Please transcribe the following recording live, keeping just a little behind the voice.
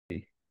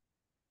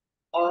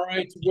All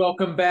right,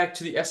 welcome back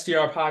to the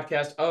STR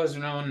podcast,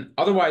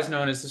 otherwise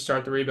known as the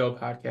Start the Rebuild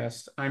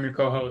podcast. I'm your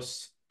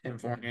co-host, Tim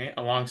Fournier,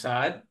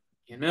 alongside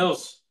Ian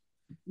Mills.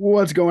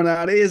 What's going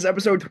on? It is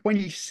episode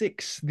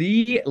 26,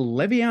 the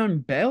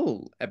Le'Veon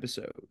Bell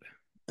episode.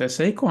 The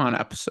Saquon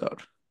episode.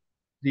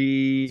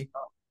 The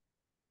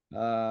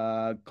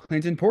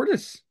Clinton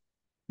Portis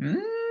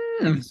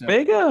episode.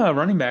 Big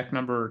running back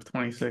number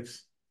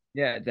 26.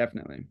 Yeah,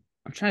 definitely.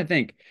 I'm trying to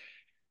think.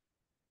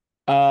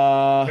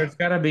 Uh There's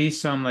got to be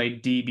some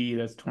like DB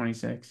that's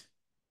 26.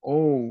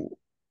 oh,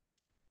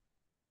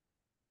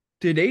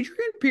 did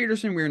Adrian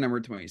Peterson wear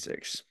number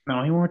 26?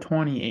 No, he wore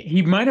 28.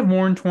 He might have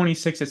worn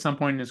 26 at some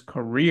point in his I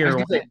career was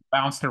when gonna it say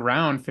bounced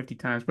around 50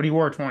 times, but he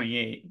wore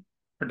 28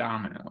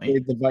 predominantly.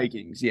 the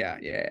Vikings. Yeah.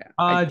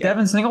 I get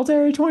Devin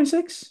Singletary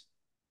 26,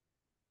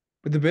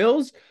 with the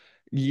Bills.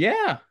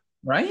 Yeah.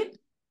 right?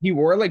 He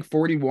wore like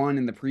 41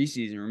 in the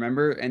preseason,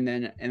 remember? And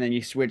then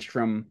you switched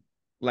from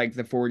like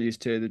the 40s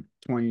to the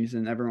 20s,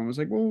 and everyone was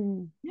like,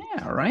 "Whoa."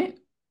 Yeah, right.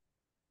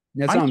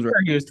 That I sounds right.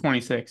 swear he was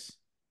 26.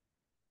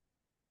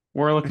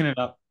 We're looking it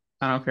up.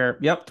 I don't care.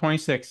 Yep,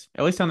 26.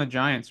 At least on the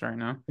Giants right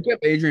now. Look up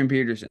Adrian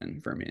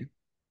Peterson for me.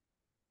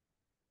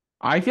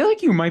 I feel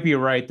like you might be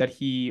right that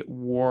he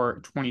wore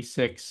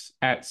 26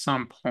 at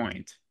some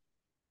point.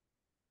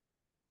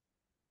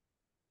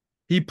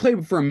 He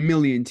played for a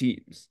million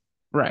teams.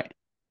 Right.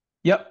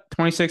 Yep,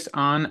 26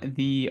 on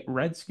the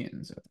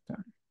Redskins at the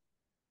time.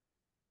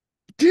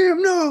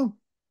 Damn no.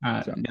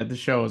 So Yeah, the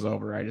show is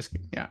over.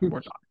 Yeah, we're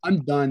done.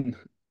 I'm done.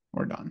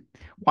 We're done.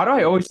 Why do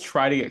I always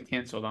try to get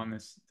canceled on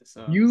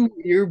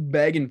You're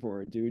begging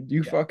for it, dude.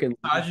 You yeah, fucking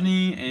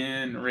misogyny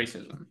and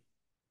racism?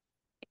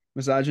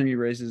 misogyny,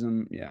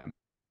 racism. Yeah.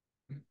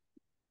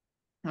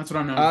 That's what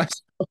I'm known Uh,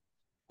 for.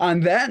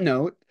 on that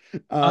note,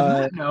 On uh,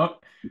 that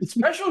note,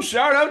 special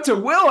shout out to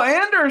Will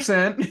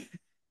Anderson.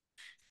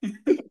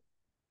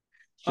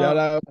 shout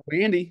out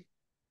Randy.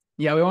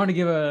 Yeah, we wanted to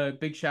give a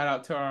big shout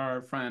out to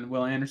our friend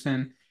Will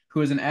Anderson,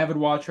 who is an avid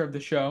watcher of the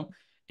show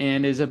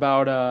and is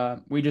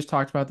about we just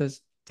talked about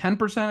this,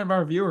 10% of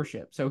our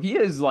viewership. So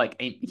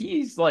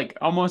he's like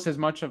almost as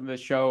much of the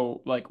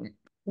show like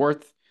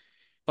worth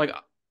like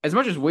as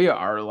much as we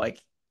are. Like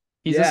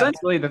he's Yeah,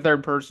 essentially the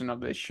third person of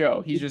this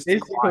show. He's it just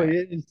basically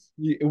quiet. is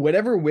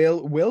whatever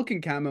Will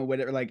can comment,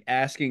 whatever, like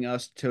asking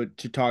us to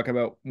talk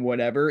about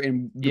whatever,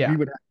 and we Yeah,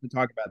 would have to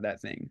talk about that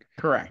thing.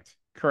 correct.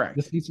 The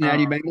Correct.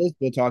 Cincinnati Bengals,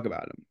 we'll talk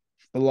about them.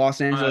 The Los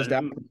Angeles Uh,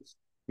 Dodgers,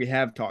 we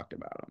have talked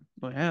about them.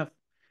 we have.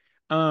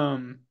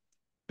 Um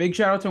Big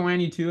shout out to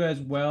Wendy too as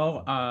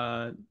well.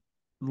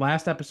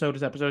 Last episode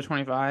is episode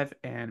 25,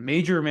 and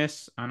major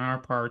miss on our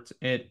part.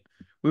 It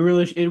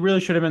really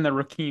should have been the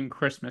Rakeem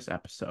Christmas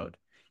episode.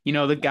 You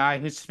know, the guy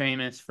who's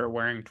famous for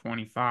wearing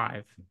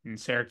 25 in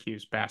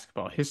Syracuse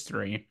basketball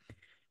history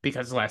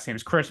because his last name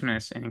is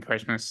Christmas, and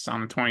Christmas is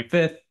on the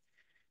 25th.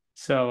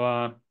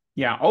 So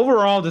yeah,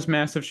 overall, just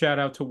massive shout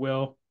out to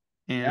Will.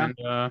 Yeah, And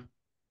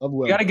love we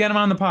Will gotta get him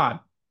on the pod.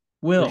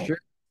 for Will. sure.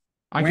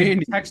 I could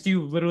Randy, text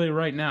you literally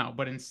right now,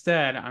 but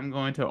instead, I'm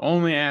going to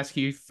only ask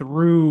you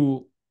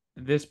through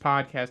this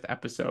podcast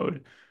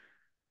episode.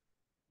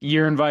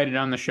 You're invited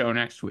on the show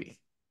next week.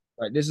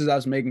 right, this is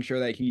us making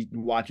sure that he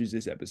watches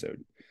this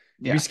episode. If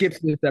he Yes. skips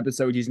this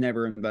episode, he's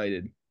never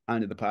invited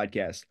onto the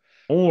podcast.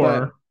 But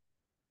Or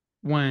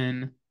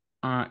when,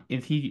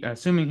 if he,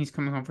 assuming he's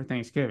coming home for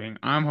Thanksgiving,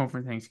 I'm home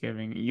for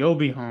Thanksgiving, you'll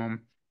be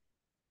home.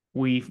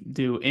 We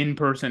do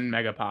in-person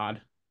megapod.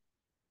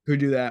 who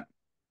do that?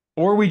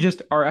 Or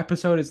our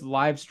episode is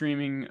live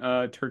streaming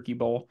Turkey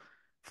Bowl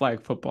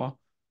flag football.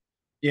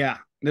 Yeah,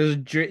 there's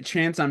a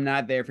chance I'm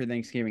not there for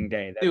Thanksgiving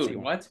Day. That's Dude, the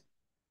one. what?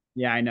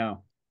 Yeah, I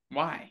know.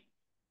 Why?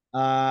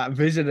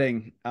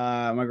 Visiting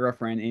my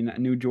girlfriend in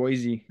New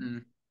Jersey. Hmm.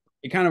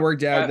 It kind of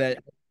worked out That,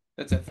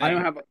 that that's a I don't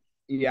thing. have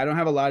yeah, I don't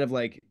have a lot of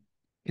like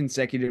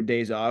consecutive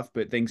days off,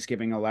 but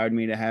Thanksgiving allowed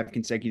me to have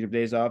consecutive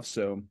days off,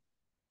 so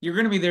You're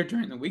going to be there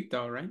during the week,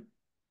 though, right?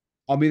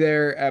 I'll be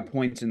there at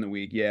points in the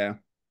week. Yeah.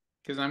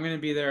 Because I'm going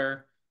to be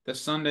there the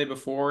Sunday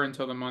before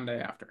until the Monday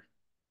after.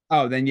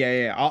 Oh, then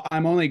yeah.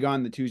 I'm only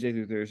gone the Tuesday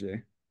through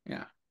Thursday.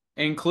 Yeah.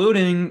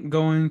 Including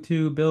going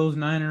to Bills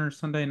Niners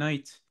Sunday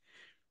night,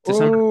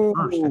 December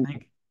 1st, I Oh,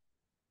 think.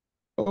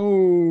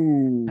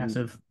 oh,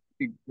 Massive.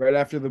 right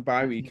after the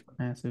bye Massive. week.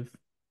 Massive.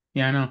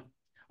 Yeah, I know. Uh,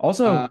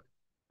 Also,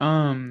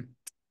 um,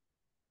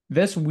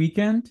 this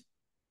weekend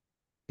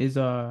is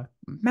a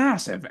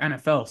massive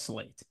NFL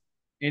slate.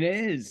 it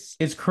is.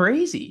 It's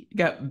crazy. You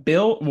got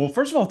Bill. Well,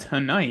 first of all,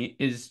 tonight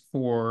is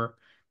for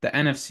the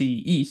NFC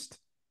East.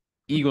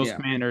 Eagles Yeah,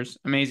 Commanders,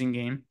 amazing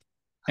game.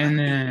 I And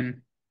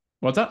then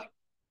what's up?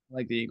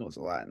 like the Eagles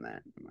a lot in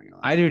that. I'm not gonna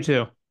lie. I do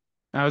too.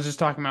 I was just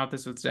talking about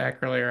this with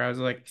Zach earlier. I was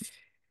like,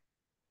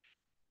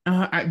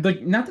 I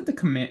like not that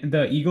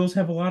the Eagles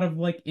have a lot of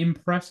like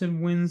impressive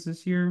wins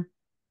this year,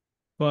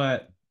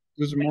 but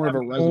This is they more of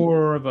have a resume.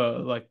 more of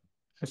a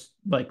just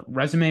like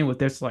resume with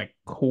this like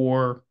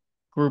core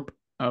group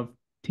of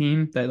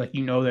team that like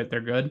that they're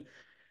good.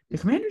 The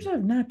Commanders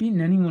have not beaten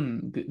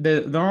anyone.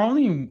 Their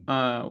only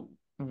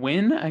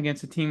win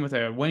against a team with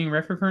a winning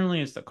record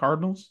currently is the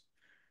Cardinals.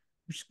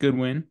 which is a good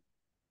win.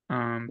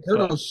 But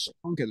Turtles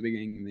stunk at the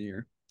beginning of the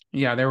year.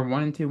 yeah, they were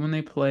 1-2 when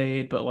they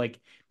played, but like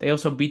they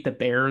also beat the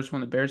Bears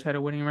when the Bears had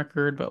a winning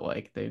record, but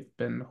like they've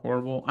been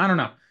horrible. I don't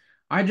know.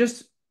 I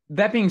just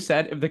that being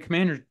said, if the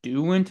Commanders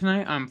do win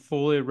tonight, I'm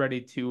fully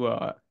ready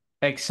to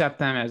accept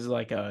them as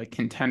like a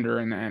contender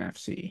in the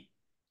NFC.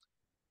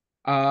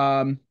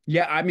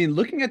 Yeah, I mean,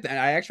 looking at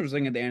I actually was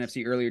looking at the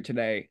NFC earlier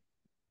today.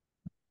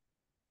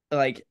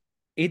 Like,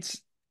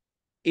 it's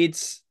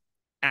it's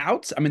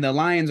out. I mean, the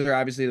Lions are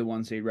obviously the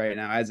one seed right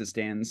now as it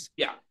stands.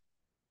 Yeah,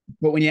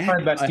 But when you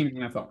probably the best I team in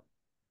the NFL.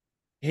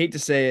 hate to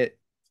say it,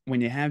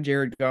 when you have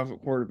Jared Goff at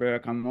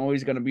quarterback, I'm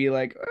always gonna be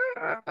like,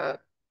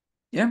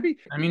 Yeah, he,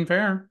 I mean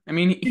fair. I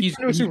mean he's he's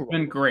been to a he's Super Bowl.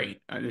 been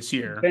great this He's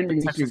year. been The to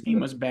a Texas Super game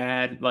Bowl. was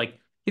bad. Like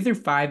he threw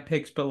 5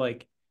 picks, but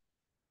like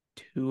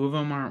two of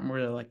them aren't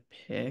really like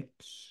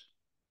picks.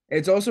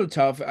 It's also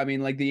tough. I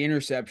mean, like the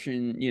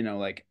interception,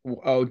 like,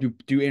 oh, do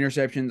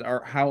interceptions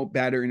are how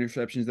bad are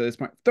interceptions at this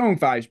point? Throwing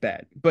five's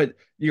bad, but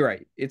you're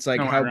right. It's like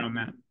No way how around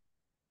that.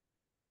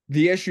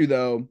 the issue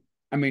though.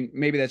 I mean,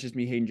 maybe that's just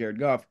me hating Jared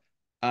Goff.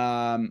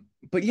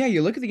 But yeah,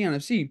 you look at the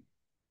NFC,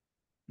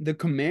 the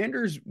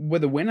Commanders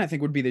with a win, I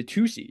think would be the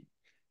 2 seed.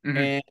 Hmm.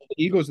 And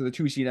the Eagles are the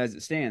 2 seed as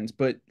it stands.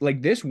 But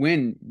like this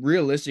win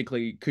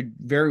realistically could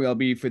very well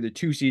be for the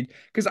 2 seed.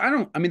 Because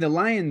I mean, the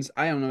Lions,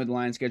 I don't know the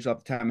Lions schedule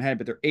off the top of my head,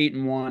 but they're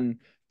 8-1.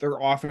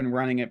 They're off and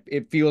running it.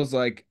 It feels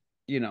like,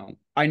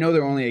 I know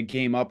they're only a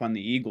game up on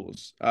the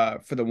Eagles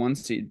for the 1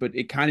 seed, but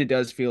it kind of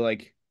does feel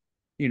like,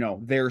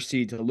 their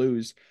seed to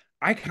lose.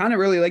 I kind of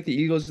really like the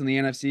Eagles in the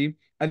NFC.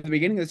 At the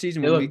beginning of the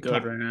season, They look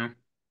good right now.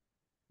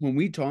 when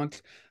we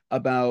talked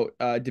about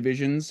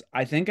divisions,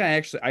 I think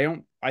I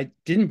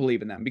didn't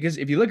believe in them because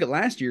if you look at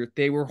last year,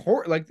 they were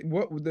like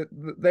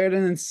they had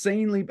an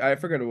insanely I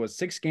forgot it was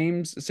 6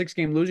 games, a 6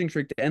 game losing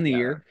streak to end the Yeah,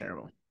 year. that's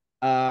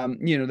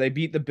terrible. They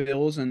beat the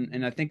Bills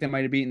and I think they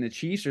might have beaten the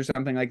Chiefs or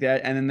something like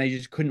that, and then they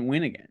just couldn't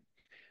win again.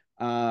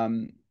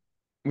 Um,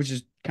 which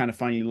is kind of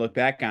funny to look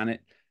back on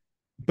it.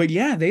 But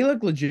yeah, they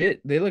look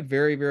legit. They look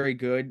very, very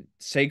good.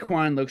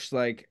 Saquon looks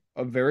like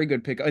a very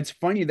good pick. It's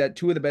funny that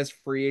two of the best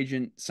free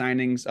agent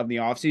signings of the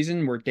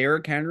offseason were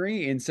Derrick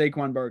Henry and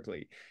Saquon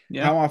Barkley. How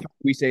Yeah, often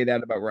do we say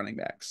that about running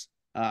backs?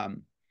 But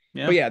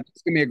yeah, yeah,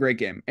 it's gonna be a great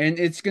game. And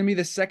it's gonna be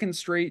the second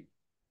straight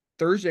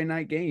Thursday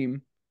night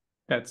game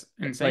that's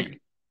that like insane.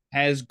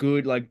 has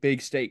good like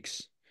big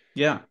stakes.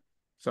 Yeah.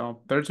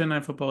 So Thursday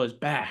night football is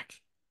back.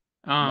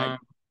 Like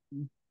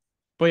Um,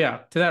 but yeah,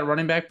 to that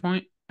running back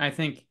point, I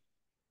think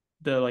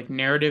the like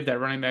narrative that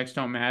running backs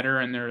don't matter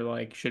and they're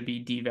like should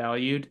be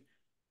devalued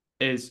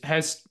is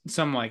has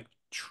some like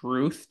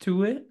truth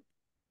to it,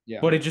 yeah,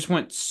 but it just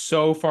went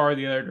so far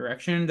the other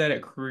direction that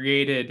it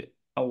created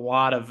a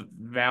lot of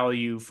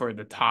value for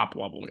the top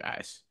level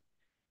guys.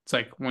 It's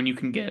like when you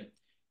can get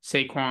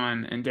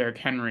Saquon and Derrick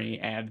Henry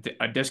at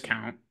a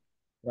discount,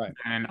 right.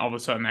 and all of a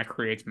sudden that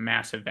creates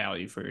massive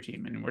value for your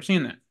team, and we're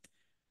seeing that.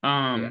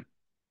 Yeah.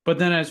 But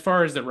then as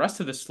far as the rest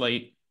of the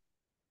slate,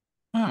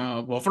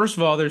 well, first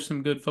of all, there's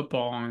some good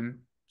football on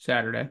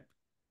Saturday,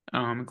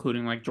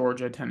 including like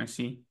Georgia,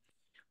 Tennessee.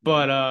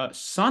 Right. But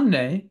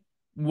Sunday,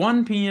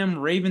 1 p.m.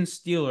 Ravens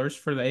Steelers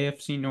for the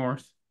AFC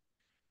North.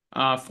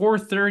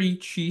 4:30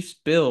 Chiefs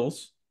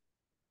Bills,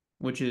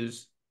 which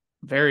is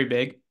very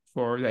big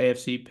for the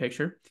AFC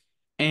picture.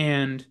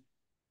 And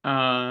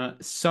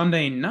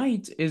Sunday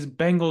night is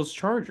Bengals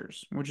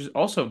Chargers, which is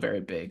also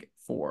very big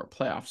for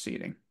playoff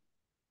seeding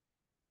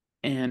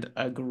and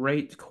a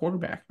great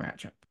quarterback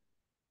matchup.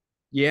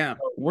 Yeah,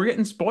 We're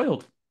getting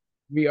spoiled.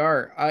 we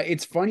are.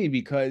 It's funny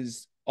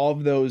because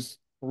of those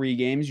 3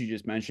 games you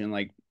just mentioned,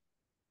 like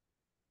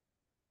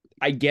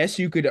I guess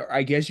you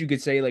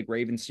could say like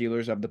Ravens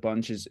Steelers of the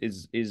bunch is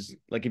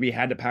like if you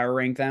had to power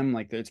rank them,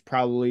 like it's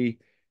probably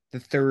the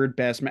third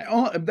best.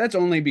 Oh, that's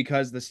only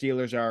because the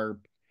Steelers are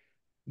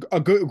a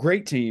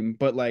great team,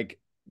 but like,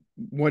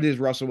 what is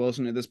Russell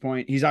Wilson at this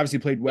point? He's obviously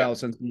played Yeah. well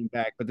since being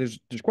back, but there's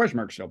question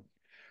marks still.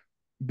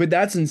 But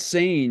that's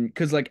insane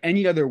because like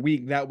any other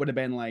week that would have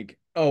been like,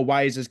 oh,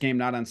 why is this game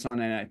not on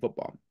Sunday Night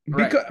Football?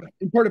 Right. Because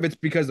part of it's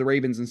because the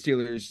Ravens and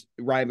Steelers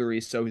rivalry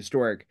is so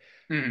historic.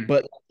 Mm.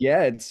 But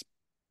yeah,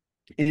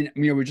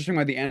 we're just talking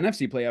about the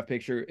NFC playoff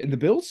picture. The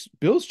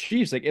Bills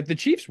Chiefs, like if the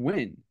Chiefs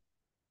win,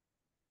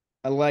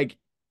 like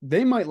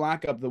they might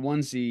lock up the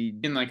 1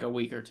 seed In like a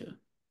week or two.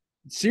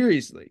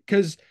 seriously.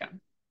 Because Yeah.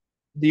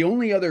 the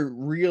only other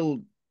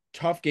real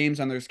tough games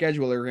on their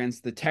schedule are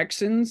against the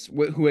Texans,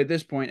 who at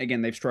this point,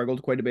 again, they've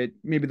struggled quite a bit.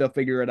 Maybe they'll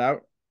figure it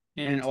out.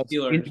 And And also,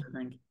 Steelers, I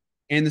think.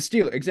 and the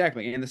Steelers,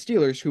 exactly, and the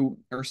Steelers, who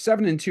are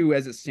 7-2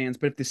 as it stands.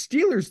 But if the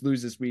Steelers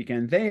lose this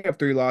weekend, they have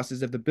 3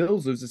 losses. If the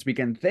Bills lose this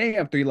weekend, they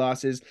have 3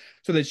 losses.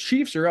 So the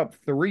Chiefs are up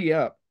 3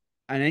 up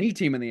on any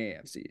team in the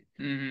AFC.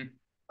 Hmm.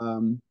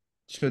 Um,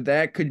 so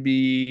that could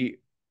be,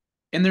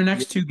 And their yeah,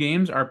 next two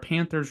games are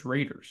Panthers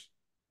Raiders.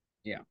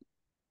 yeah.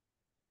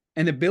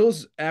 And the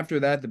Bills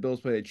after that, the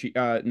Bills play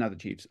not the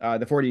Chiefs,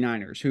 the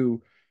 49ers,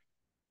 who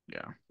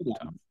Yeah. yeah,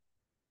 Tough.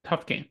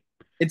 Tough game.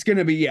 it's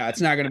gonna be, yeah, it's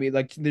not gonna be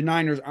like the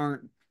Niners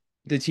aren't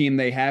the team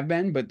they have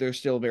been, but they're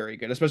still very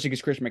good, especially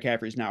because Christian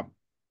McCaffrey is now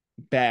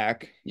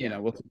back, Yeah.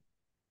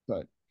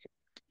 but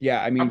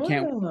yeah, I mean, Probably,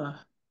 can't.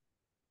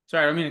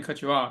 sorry, I don't mean to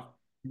cut you off.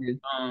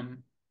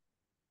 Um,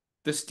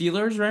 the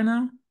Steelers right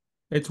now,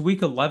 it's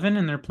week 11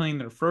 and they're playing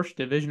their first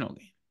divisional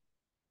game.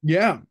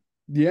 Yeah,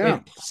 They yeah.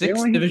 have They six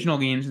only have divisional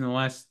games in the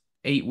last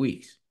 8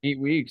 weeks. 8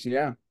 weeks.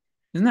 Yeah,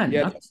 Isn't that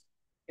yeah. nuts?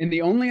 And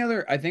the only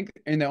other, I think,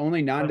 and the only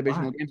Like,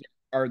 non-divisional wow. games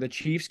are the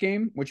Chiefs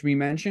game, which we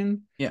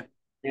mentioned, Yeah.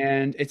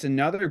 and it's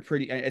another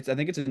pretty. I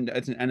think it's an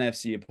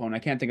NFC opponent. I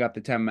can't think off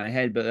the top of my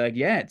head, but like,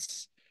 yeah, it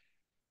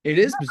Isn't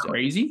is that bizarre.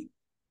 crazy?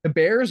 The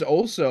Bears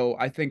also,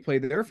 I think,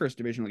 played their first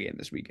divisional game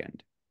this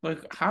weekend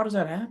Like, how does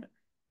that happen?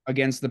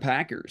 against the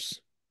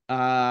Packers.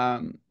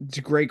 It's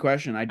a great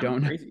question. I Kind of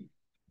don't know. crazy.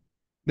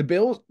 The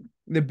Bills,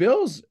 the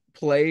Bills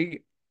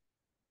play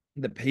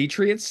the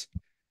Patriots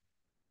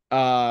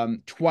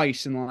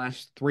twice in the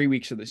last 3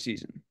 weeks of the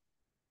season.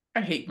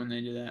 I hate when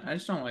they do that. I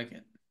just don't like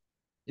it.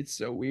 It's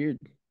so weird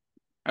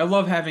I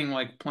love having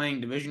like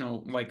playing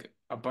divisional, like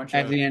a bunch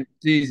at of the end of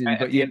the season, at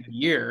but the yeah, end of the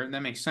year.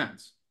 That makes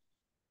sense.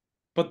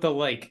 But the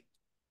like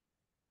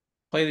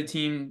play the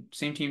team,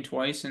 same team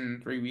twice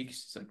in 3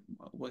 weeks. It's like,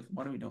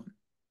 what are we doing?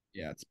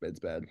 yeah, it's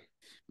bad.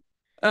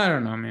 I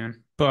don't know,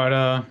 man.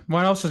 But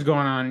what else is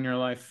going on in your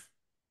life?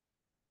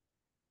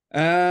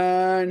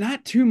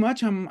 Not too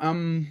much.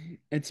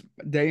 It's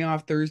day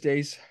off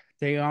Thursdays,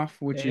 day off,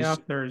 which Day is off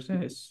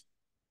Thursdays.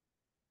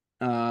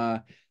 uh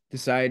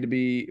decided to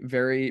be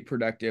very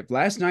productive.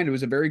 Last night it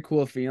was a very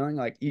cool feeling.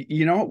 Like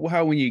you know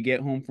how when you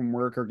get home from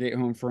work or get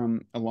home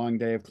from a long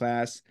day of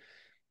class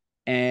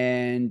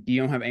and you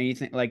don't have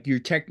anything, like you're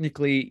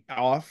technically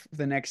off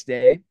the next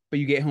day, but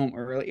you get home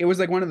early. It was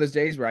like one of those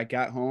days where I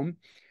got home,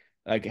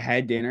 like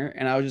had dinner,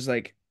 and I was just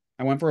like,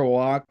 I went for a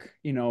walk,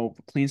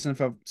 clean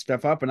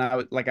stuff up, and I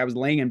was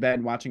laying in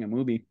bed watching a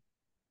movie,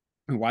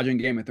 watching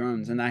Game of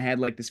Thrones, and I had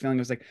like this feeling.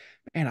 I was like,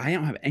 man, I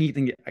don't have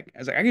anything. I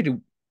was like, I could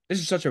do. This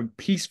is such a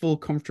peaceful,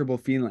 comfortable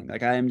feeling.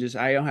 Like I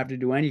don't have to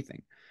do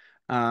anything.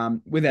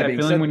 With that That being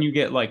feeling said, when you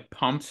get like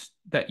pumped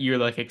that you're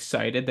like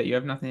excited that you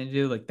have nothing to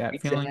do, like that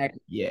feeling.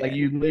 exactly, like Yeah.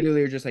 you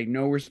literally are just like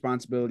no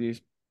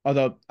responsibilities.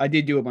 Although I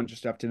did do a bunch of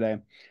stuff today.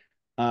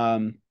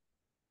 Um,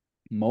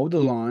 Mowed the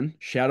lawn.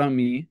 Shout out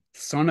me,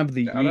 son of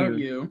the Shout out year.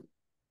 you.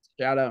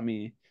 Shout out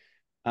me.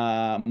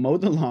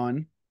 Mowed the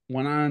lawn.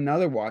 Went on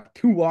another walk.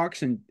 2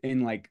 walks in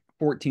like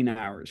 14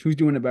 hours. Who's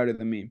doing it better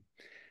than me?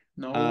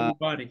 Uh,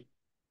 Nobody.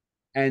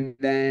 and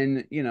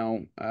then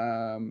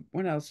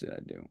what else did I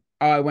do?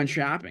 Oh, I went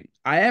shopping.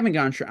 I haven't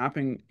gone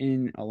shopping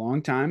in a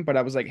long time, but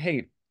I was like,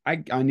 hey, I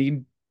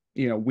need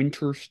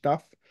winter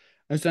stuff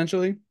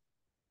essentially.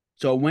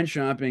 So I went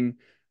shopping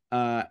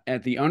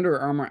at the Under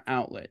Armour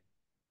outlet.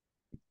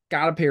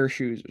 Got a pair of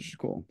shoes, which is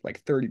cool,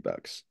 like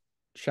 $30.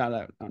 Shout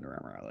out Under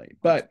Armour outlet, Let's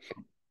but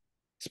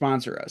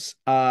sponsor us.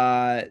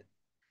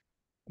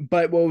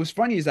 But what was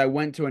funny is I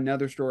went to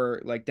another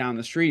store like down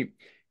the street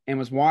and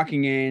was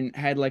walking in,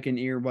 had like an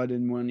earbud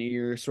in one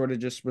ear, sort of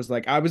just was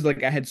like I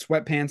had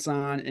sweatpants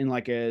on and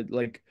like a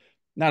like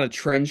not a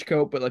trench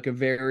coat, but like a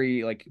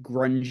very like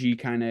grungy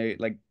kind of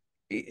like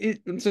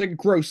it's like a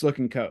gross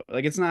looking coat.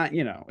 Like it's not,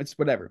 it's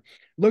whatever.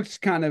 Looks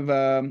kind of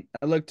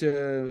I looked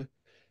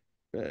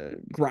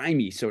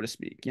grimy, so to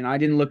speak. I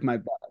didn't look my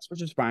best,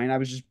 which is fine. I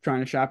was just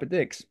trying to shop at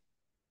Dick's.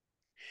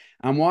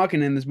 I'm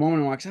walking in, this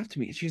woman walks up to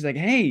me and she's like,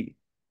 "Hey,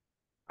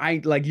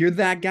 I like you're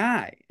that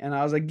guy." And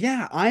I was like,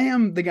 "Yeah, I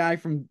am the guy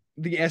from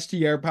the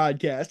STR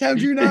podcast.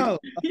 How'd you know?"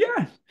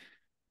 yeah.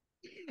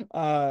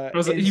 And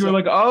You were so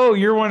like, oh,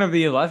 you're one of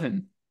the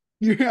 11.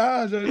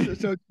 yeah,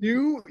 so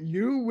you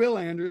Will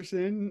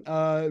Anderson,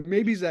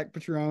 maybe Zach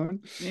Patron.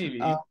 Uh,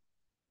 Maybe.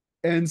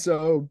 and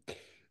so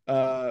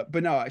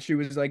but no, she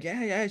was like,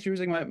 yeah. She was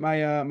like,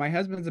 my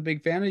husband's a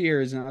big fan of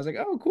yours. And I was like,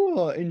 oh,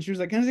 cool. And she was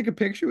like, can I take a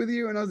picture with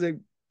you? And I was like,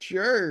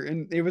 sure.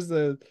 And it was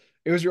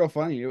real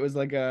funny. It was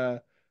like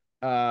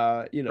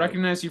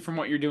Recognize you from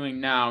what you're doing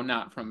now,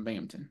 not from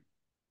Binghamton.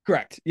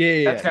 correct.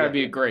 Yeah, That's yeah, got to yeah.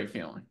 be a great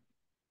feeling.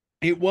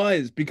 It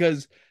was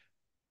because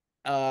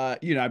I've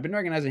been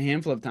recognized a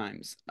handful of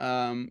times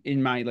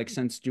in my like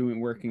since doing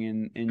working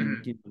in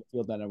Mhm. the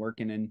field that I work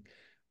in.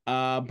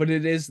 And but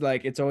it is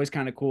like it's always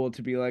kind of cool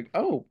to be like,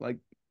 oh, like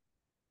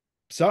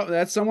so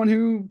that's someone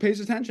who pays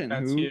attention,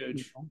 That's who,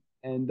 huge.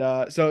 and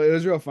so it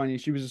was real funny.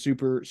 She was a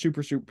super,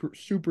 super, super,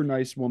 super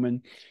nice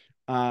woman.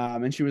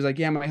 And she was like,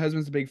 yeah, my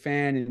husband's a big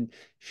fan. And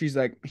she's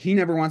like, he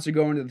never wants to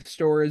go into the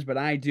stores, but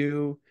I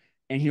do.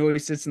 And he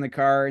always sits in the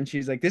car. And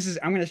she's like,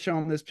 I'm going to show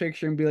him this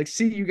picture and be like,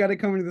 see, you got to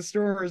come into the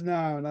stores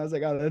now. And I was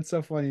like, oh, that's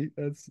so funny.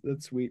 That's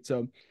sweet.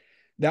 So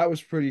that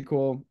was pretty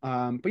cool.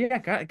 But yeah,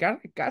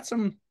 got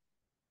some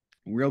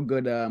real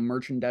good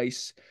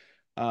merchandise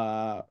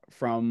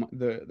from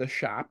the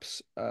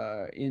shops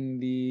in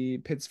the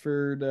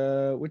Pittsford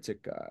what's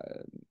it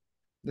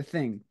the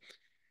thing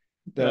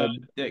The the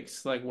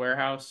Dick's like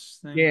warehouse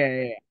thing. yeah,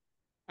 yeah,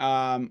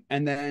 yeah.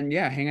 And then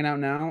yeah, hanging out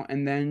now,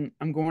 and then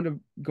I'm going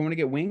to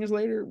get wings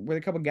later with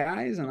a couple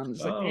guys, and I'm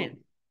just like, man, Oh,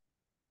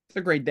 it's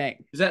a great day.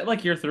 is that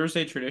like your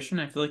Thursday tradition?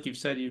 I feel like you've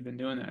said you've been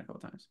doing that a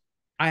couple times.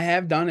 I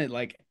have done it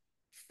like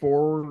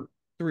four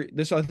three.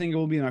 This I think it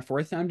will be my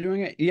fourth time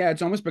doing it. Yeah,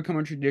 it's almost become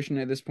a tradition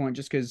at this point,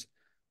 just because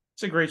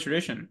It's a great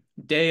tradition.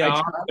 Day I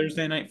off, try.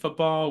 Thursday night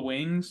football,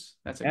 wings.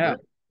 That's a Yeah, great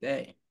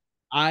day.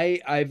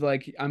 I've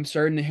like I'm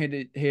starting to hit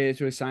it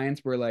to a science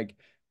where like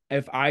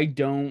if I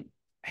don't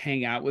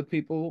hang out with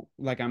people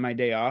like on my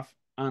day off,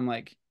 I'm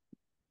like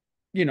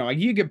like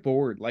you get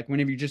bored like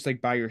whenever you're just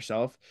like by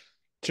yourself.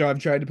 So I've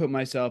tried to put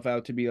myself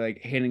out to be like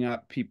hitting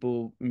up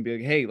people and be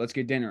like, hey, let's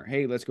get dinner.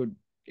 Hey, let's go.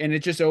 And it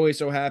just always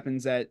so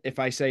happens that if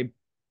I say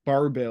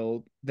bar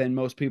bill, then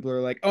most people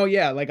are like, oh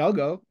yeah, like I'll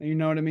go. You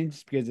know what I mean?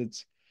 Just because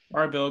it's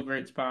Bill,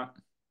 great spot.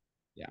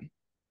 yeah.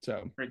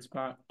 So Great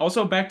spot.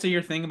 Also, back to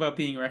your thing about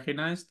being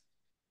recognized.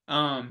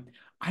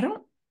 I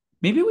don't,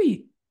 maybe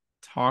we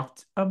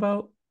talked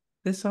about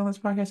this on this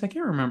podcast. I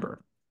can't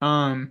remember.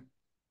 Um,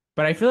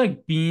 but I feel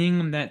like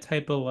being that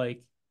type of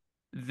like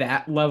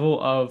that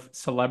level of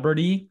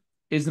celebrity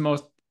is the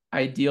most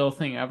ideal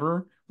thing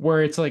ever,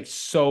 where it's like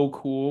so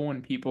cool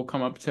when people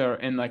come up to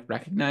and like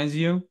recognize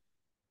you,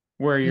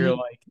 where you're mhm.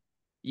 like,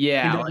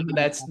 It yeah, like doesn't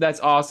that's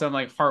awesome,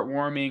 like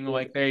heartwarming, yeah.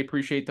 like they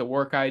appreciate the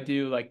work I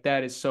do, like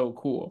that is so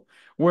cool.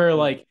 Where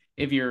like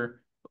if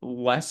you're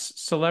less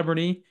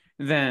celebrity,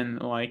 then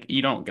like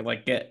you don't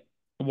get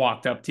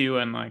walked up to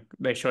and like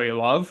they show you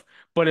love.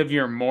 But if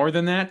you're more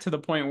than that to the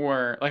point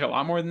where like a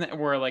lot more than that,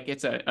 where like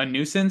it's a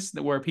nuisance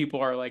where people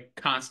are like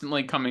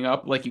constantly coming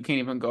up, like you can't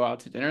even go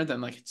out to dinner,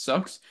 then like it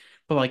sucks.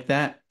 But like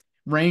that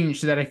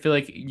range that I feel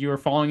like you're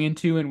falling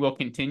into and will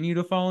continue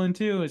to fall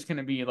into is going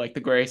to be like the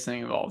greatest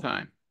thing of all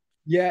time.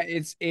 Yeah,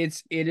 it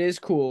is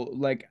cool.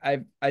 Like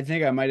I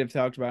think I might have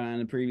talked about it on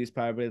the previous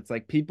pod, but it's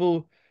like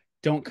people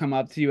don't come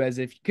up to you as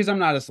if because I'm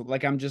not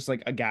like I'm just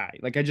like a guy.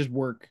 Like I just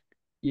work,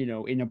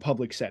 in a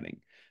public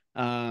setting.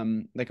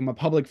 Like I'm a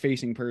public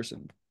facing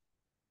person.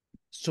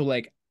 So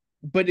like,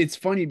 but it's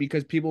funny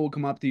because people will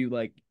come up to you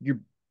like you're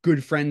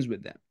good friends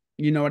with them.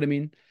 You know what I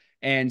mean?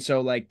 And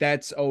so like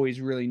that's always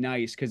really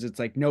nice because it's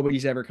like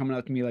nobody's ever coming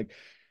up to me like,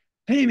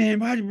 hey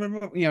man,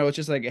 it's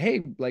just like,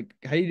 hey, like,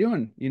 how you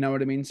doing? You know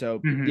what I mean? So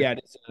Hmm. yeah,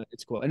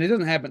 it's cool, and it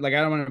doesn't happen. Like,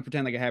 I don't want to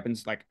pretend like it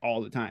happens like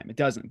all the time. It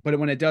doesn't, but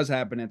when it does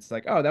happen, it's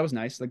like, oh, that was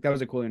nice. Like that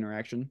was a cool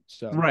interaction.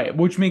 So Right,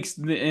 which makes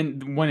the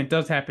and when it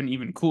does happen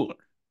even cooler.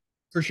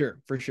 for sure,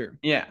 for sure.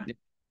 Yeah, Yeah.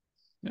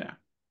 yeah,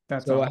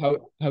 that's So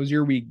all. how's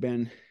your week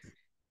been?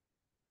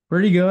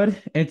 Pretty good.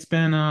 It's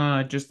been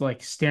just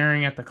like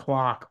staring at the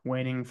clock,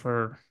 waiting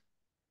for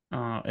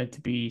it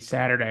to be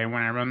Saturday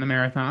when I run the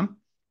marathon.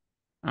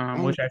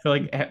 Oh, Which I feel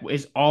like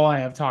is all I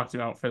have talked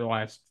about for the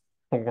last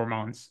 4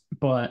 months.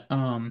 But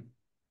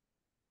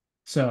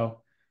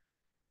so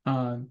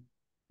Um,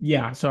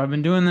 yeah, so I've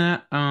been doing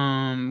that.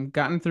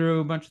 Gotten through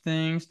a bunch of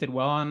things, did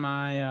well on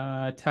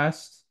my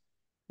test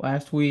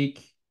last week,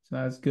 so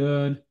that's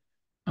good.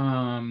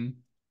 Um,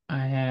 I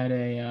had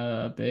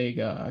a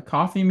big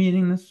coffee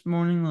meeting this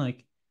morning,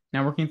 like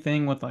networking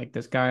thing with like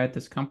this guy at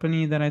this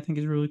company that I think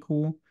is really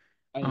cool.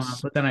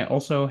 nice. But then I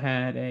also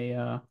had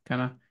a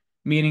kind of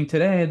meeting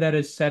today that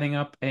is setting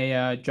up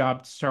a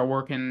job to start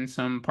working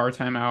some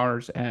part-time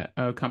hours at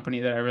a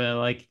company that I really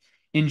like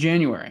in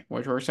January,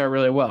 which works out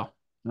really well.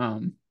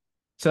 Um,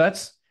 so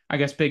that's, I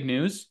guess, big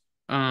news.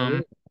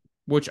 Um,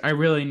 which I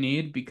really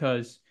need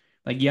because,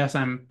 like, yes,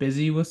 I'm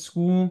busy with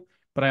school,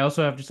 but I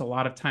also have just a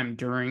lot of time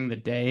during the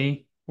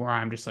day where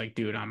I'm just like,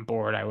 dude, I'm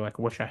bored. I like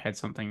wish I had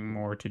something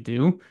more to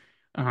do.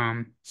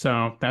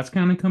 So that's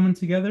kind of coming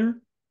together.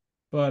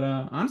 But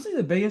honestly,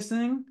 the biggest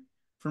thing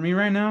for me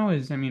right now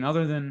is, I mean,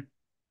 other than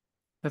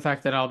the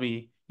fact that I'll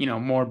be,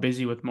 more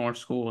busy with more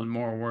school and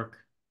more work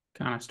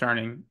kind of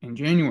starting in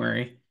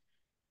January.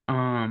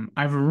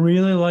 I've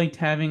really liked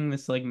having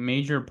this like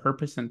major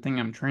purpose and thing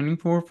I'm training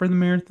for the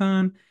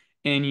marathon.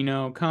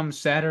 And come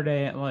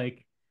Saturday at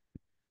like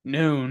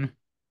noon,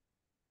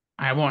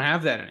 I won't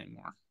have that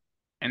anymore.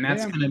 And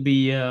that's Yeah, gonna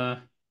be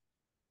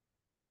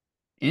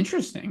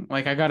interesting.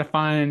 Like I gotta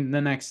find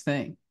the next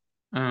thing.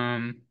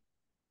 Um,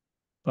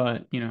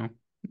 but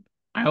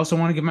I also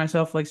want to give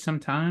myself like some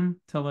time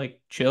to like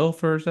chill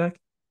for a sec.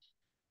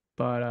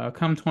 But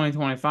come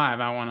 2025,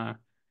 I wanna,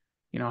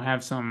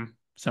 have some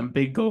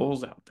big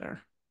goals out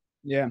there.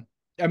 yeah.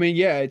 I mean,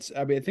 yeah.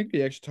 I mean, I think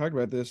we actually talked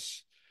about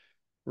this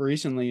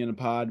recently in a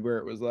pod where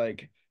it was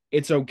like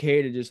it's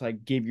okay to just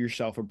like give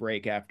yourself a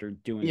break after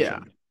doing Yeah.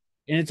 something,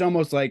 and it's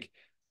almost like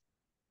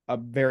a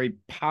very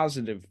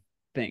positive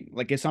thing.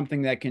 Like it's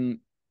something that can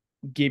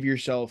give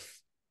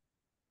yourself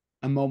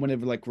a moment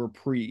of like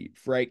reprieve,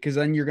 right? Because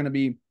then you're gonna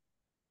be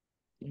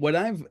what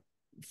I've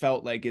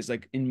felt like is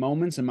like in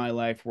moments in my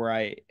life where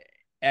I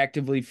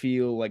actively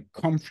feel like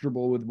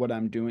comfortable with what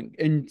I'm doing.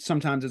 And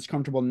sometimes it's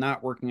comfortable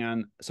not working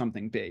on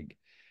something big,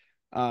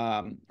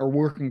 or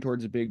working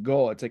towards a big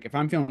goal. It's like if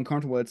I'm feeling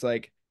comfortable, it's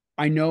like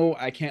I know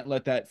I can't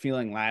let that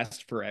feeling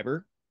last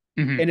forever.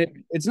 Hmm.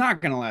 And it's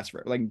not going to last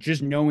forever. Like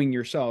just knowing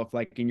yourself,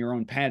 like in your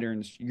own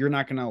patterns, you're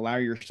not going to allow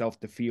yourself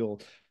to feel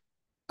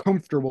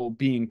comfortable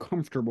being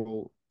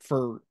comfortable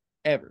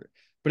forever.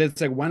 But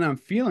it's like when I'm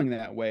feeling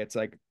that way, it's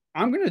like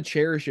I'm going to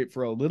cherish it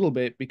for a little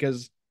bit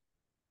because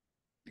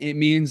it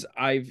means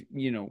I've,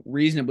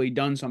 reasonably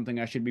done something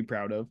I should be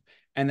proud of.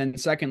 And then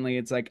secondly,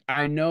 it's like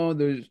I know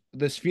there's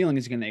this feeling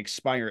is going to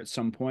expire at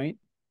some point.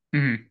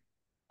 Hmm.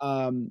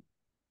 Um,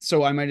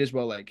 so I might as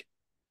well like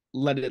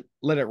let it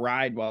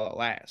ride while it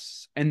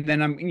lasts. And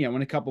then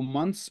in a couple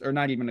months, or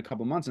not even a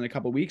couple months, in a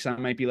couple weeks, I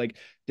might be like,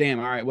 damn,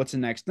 all right, what's the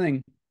next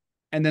thing?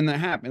 And then that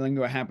happens, like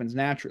what happens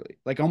naturally,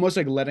 like almost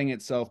like letting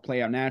itself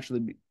play out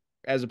naturally,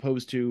 as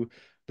opposed to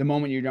the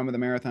moment you're done with the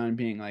marathon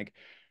being like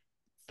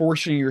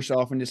forcing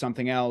yourself into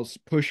something else,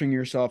 pushing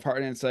yourself hard.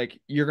 And it's like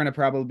you're gonna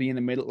probably be in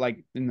the middle,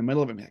 like in the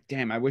middle of it, like,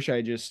 damn, I wish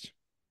I just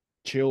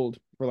chilled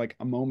for like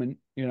a moment.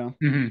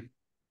 Hmm.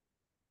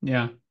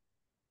 Yeah.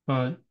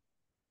 But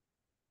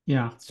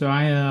yeah, so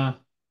I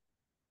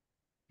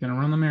gonna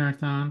run the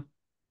marathon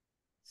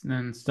and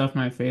then stuff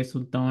my face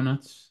with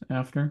donuts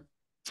after.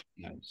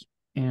 Nice.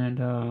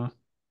 And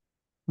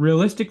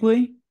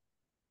realistically, if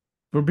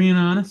we're being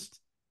honest,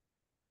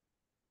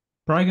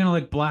 probably gonna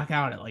like black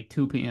out at like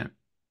 2 p.m.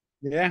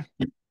 Yeah.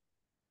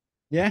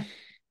 Yeah.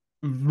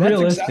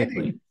 That's exciting.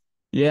 Realistically.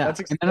 Yeah. That's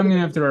And then I'm exciting.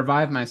 gonna have to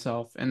revive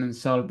myself and then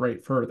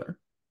celebrate further.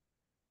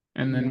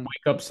 And then Mhm.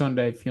 wake up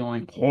Sunday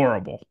feeling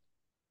horrible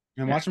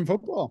And and, watch some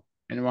football.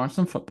 watch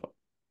some football.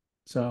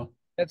 So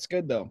That's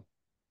good though.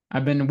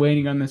 I've been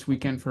waiting on this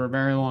weekend for a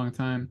very long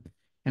time.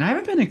 And I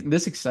haven't been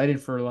this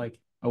excited for like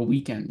a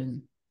weekend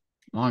in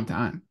a long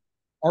time.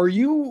 Are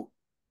you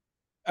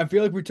I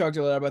feel like we talked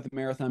a lot about the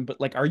marathon, but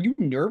like, are you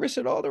nervous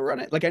at all to run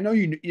it? Like, I know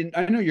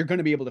you're going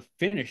to be able to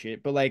finish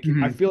it, but like,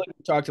 I Mhm. feel like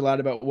we talked a lot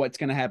about what's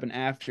going to happen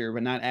after,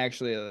 but not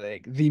actually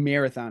like the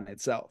marathon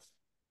itself.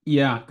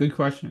 Yeah, good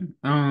question.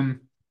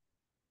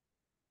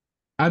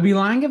 I'd be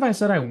lying if I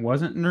said I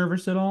wasn't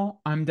nervous at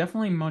all. I'm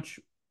definitely much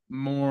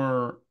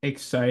more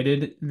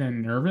excited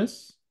than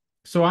nervous.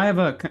 So I have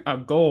a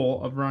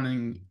goal of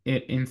running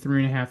it in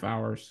 3.5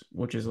 hours,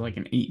 which is like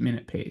an 8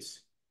 minute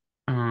pace.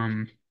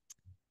 Um,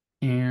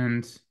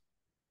 and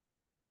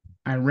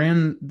I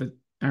ran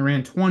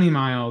 20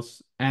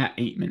 miles at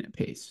 8 minute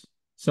pace.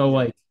 So Okay.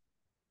 like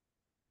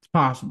it's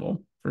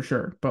possible for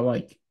sure. But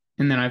like,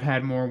 and then I've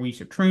had more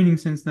weeks of training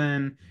since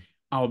then.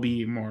 I'll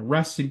be more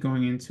rested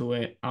going into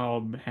it.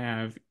 I'll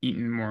have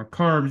eaten more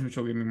carbs, which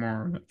will give me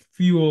more like,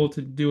 fuel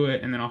to do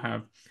it. And then I'll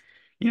have,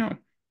 you know,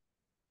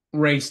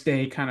 race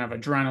day kind of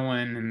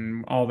adrenaline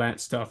and all that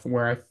stuff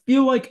where I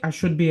feel like I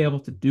should be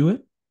able to do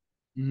it.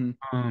 Hmm.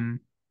 Um,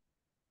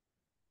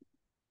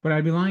 but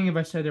I'd be lying if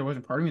I said there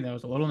wasn't part of me that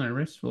was a little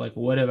nervous. Like,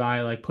 what if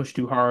I like push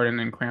too hard and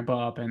then cramp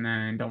up and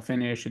then don't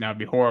finish and that would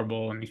be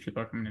horrible and these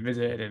people are coming to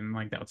visit and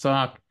like that would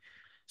suck.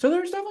 So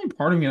there's definitely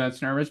part of me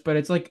that's nervous, but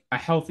it's like a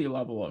healthy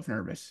level of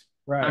nervous.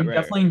 Right, I'm right.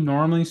 definitely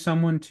normally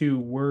someone to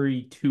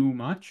worry too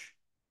much.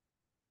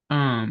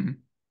 Um,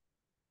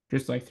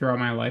 just like throughout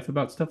my life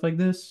about stuff like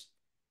this.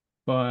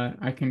 But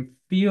I can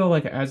feel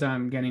like as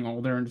I'm getting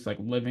older and just like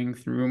living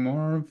through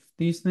more of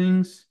these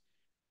things,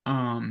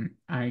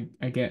 I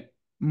get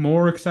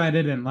more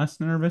excited and less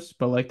nervous,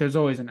 but like there's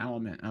always an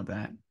element of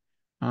that.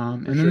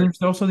 For And then sure.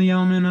 there's also the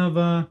element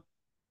of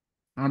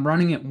I'm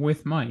running it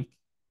with Mike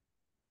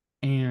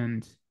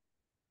and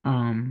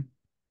um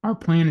our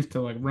plan is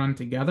to like run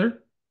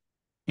together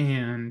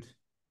and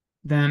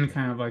then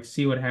kind of like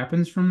see what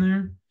happens from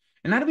there.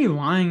 And I'd be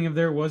lying if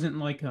there wasn't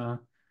like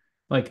a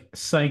like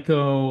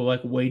psycho,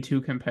 like way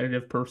too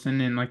competitive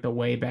person in like the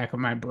way back of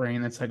my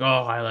brain that's like, oh,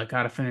 I like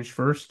gotta finish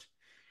first.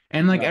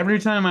 And like Right. every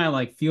time I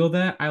like feel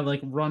that, I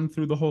like run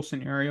through the whole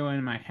scenario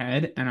in my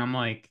head and I'm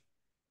like,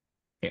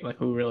 hey, like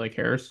who really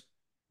cares?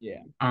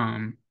 Yeah.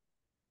 Um,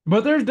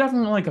 but there's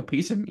definitely like a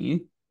piece of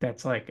me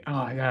that's like, oh,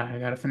 I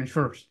gotta finish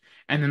first.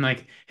 And then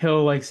like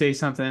he'll like say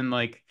something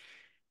like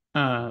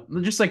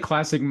just like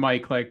classic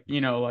Mike, like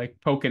like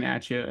poking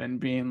at you and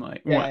being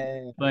like Yeah. what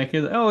Yeah, yeah. like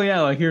oh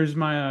yeah, like here's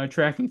my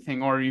tracking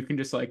thing, or you can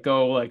just like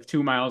go like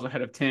 2 miles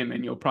ahead of Tim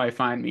and you'll probably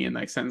find me and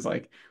like sends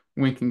like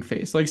winking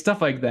face, like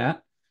stuff like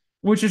that,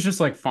 which is just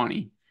like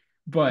funny.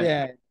 But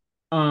Yeah.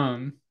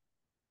 um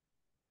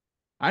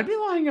I'd be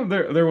lying if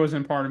there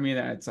wasn't part of me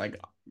that's like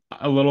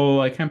a little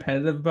like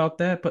competitive about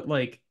that, but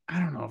like I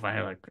don't know if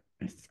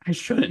I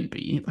shouldn't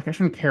be. Like I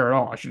shouldn't care at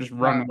all. I should just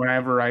run No.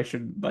 whenever I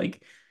should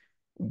like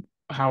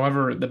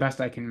however the best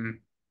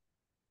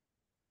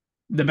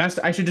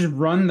I should just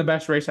run the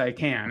best race I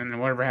can and then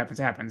whatever happens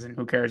happens and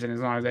who cares, and as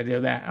long as I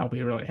do that I'll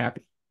be really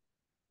happy.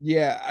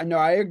 Yeah, I know,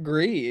 I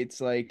agree. It's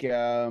like,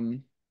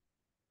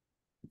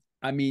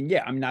 I mean,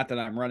 yeah, I'm not that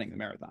I'm running the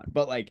marathon,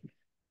 but like,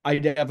 I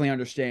definitely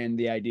understand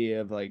the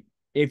idea of like,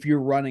 if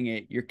you're running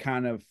it, you're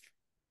kind of,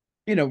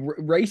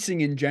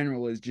 racing in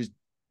general is just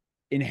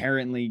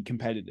inherently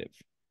competitive.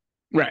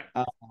 Right.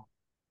 Uh,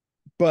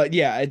 but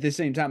yeah, at the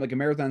same time, like a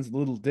marathon's a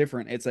little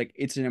different. It's like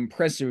it's an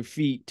impressive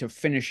feat to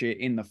finish it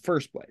in the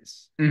first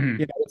place. Hmm.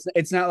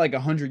 It's not like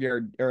 100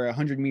 yard or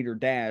 100 meter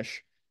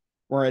dash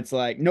where it's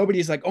like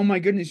nobody's like, oh my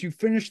goodness, you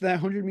finished that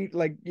 100 meter,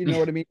 like you know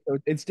what I mean? So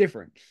it's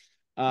different.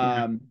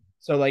 Yeah.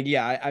 So like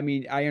yeah, I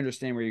mean I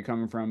understand where you're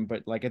coming from,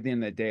 but like at the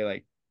end of the day,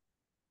 like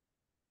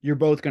you're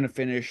both gonna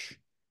finish,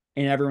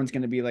 and everyone's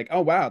gonna be like,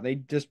 oh wow, they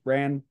just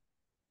ran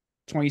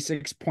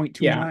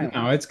 26.2 Yeah, miles.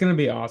 no, it's gonna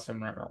be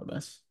awesome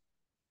regardless.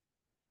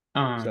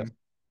 So Um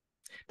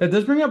That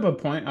does bring up a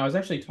point. I was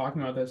actually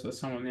talking about this with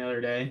someone the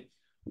other day,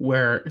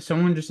 where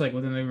someone just like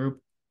within the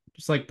group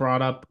just like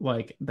brought up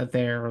like that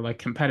they're like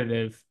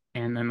competitive,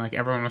 and then like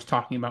everyone was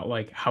talking about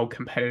like how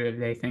competitive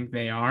they think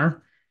they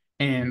are.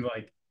 And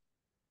like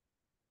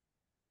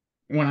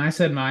when I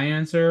said my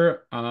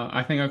answer,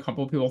 I think a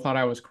couple of people thought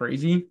I was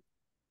crazy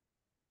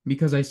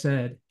because I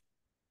said,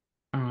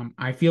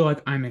 I feel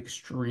like I'm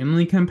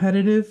extremely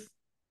competitive,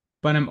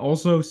 but I'm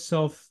also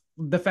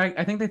the fact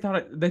I think they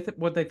thought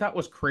what they thought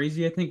was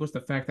crazy, I think, was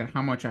the fact that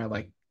how much I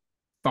like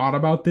thought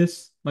about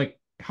this, like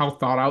how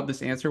thought out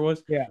this answer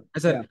was. Yeah, I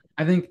yeah, said,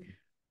 I think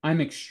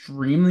I'm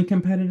extremely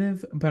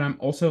competitive, but I'm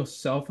also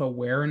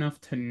self-aware enough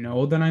to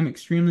know that I'm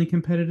extremely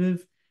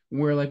competitive,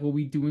 where like we'll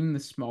be doing the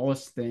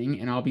smallest thing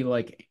and I'll be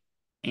like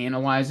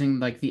analyzing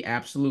like the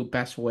absolute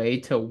best way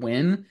to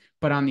win.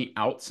 But on the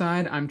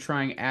outside, I'm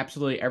trying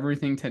absolutely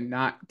everything to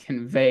not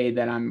convey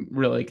that I'm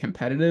really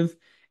competitive.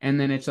 And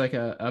then it's like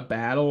a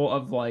battle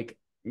of like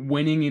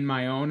winning in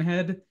my own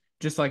head,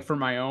 just like for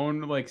my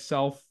own like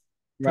self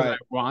because I right.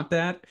 want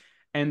that.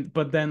 And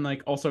but then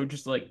like also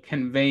just like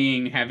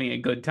conveying having a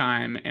good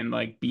time and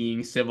like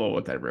being civil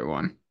with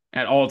everyone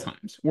at all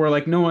times. Where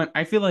like no one,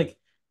 I feel like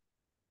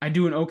I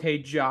do an okay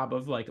job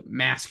of like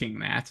masking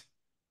that,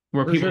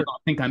 where For people sure.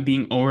 don't think I'm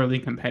being overly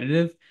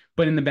competitive,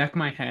 but in the back of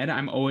my head,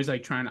 I'm always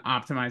like trying to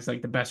optimize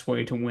like the best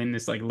way to win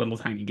this like little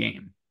tiny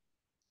game.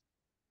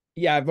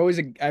 Yeah, I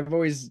mean, I've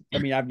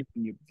known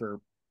you for,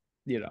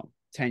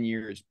 10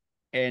 years.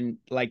 And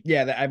like,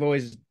 yeah, I've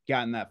always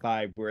gotten that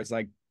vibe where it's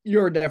like,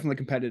 you're definitely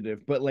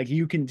competitive, but like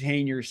you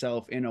contain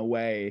yourself in a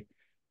way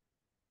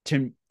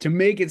to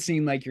make it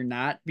seem like you're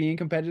not being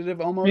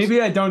competitive almost.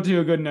 Maybe I don't do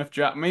a good enough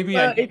job. Maybe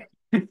I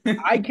Well,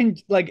 I don't. can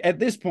like at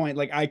this point,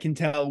 like I can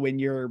tell when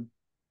you're,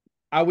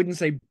 I wouldn't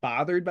say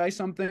bothered by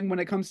something when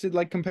it comes to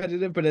like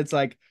competitive, but it's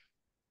like,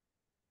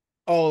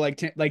 oh, like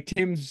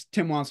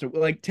Tim wants to,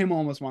 like Tim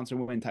almost wants to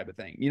win type of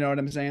thing. You know what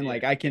I'm saying? Yeah.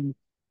 Like I can,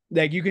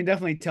 like you can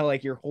definitely tell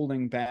like you're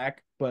holding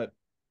back, but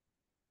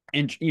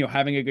and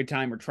having a good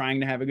time or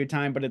trying to have a good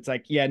time, but it's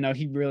like, yeah, no,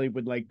 he really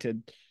would like to.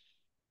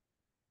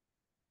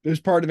 There's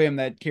part of him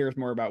that cares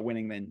more about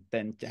winning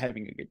than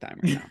having a good time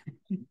right now.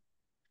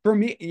 For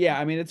me, yeah,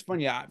 I mean it's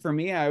funny. For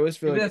me, I always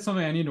feel Maybe like, that's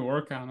something I need to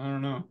work on. I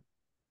don't know.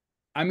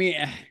 I mean,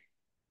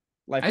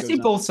 life I see goes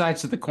on. both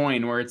sides of the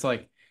coin where it's Yeah.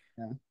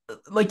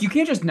 like you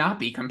can't just not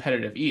be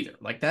competitive either.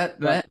 Like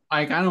Right. that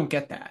like I don't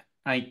get that.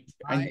 I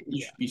think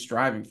you Yeah. should be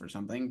striving for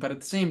something, but at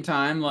the same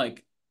time,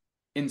 like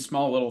in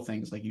small little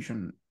things, like you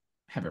shouldn't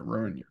have it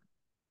ruin your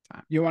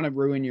time. You want to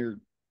ruin your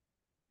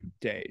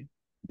day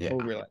Yeah.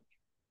 over like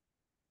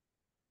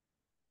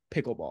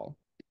pickleball.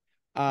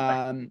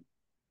 Right. Um,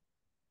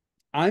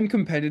 I'm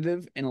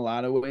competitive in a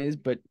lot of ways,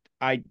 but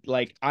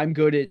I'm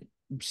good at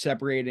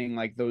separating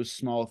like those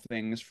small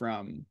things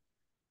from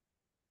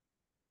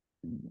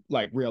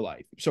like real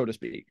life, so to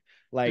speak.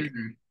 Like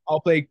Mhm. I'll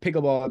play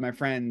pickleball with my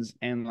friends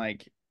and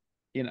like,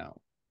 you know,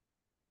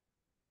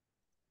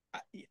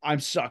 I'm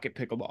suck at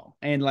pickleball.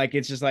 And like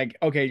it's just like,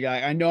 okay, yeah,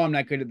 I know I'm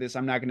not good at this.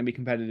 I'm not going to be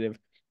competitive.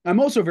 I'm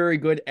also very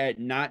good at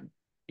not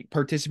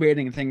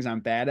participating in things I'm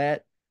bad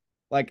at.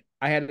 Like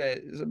I've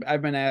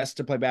been asked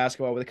to play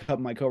basketball with a couple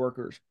of my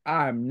coworkers.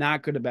 I'm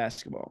not good at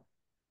basketball.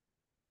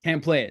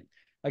 Can't play it.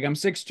 Like I'm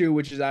 6'2",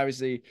 which is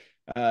obviously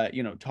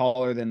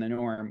taller than the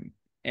norm.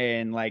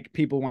 And like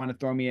people want to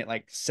throw me at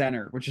like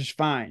center, which is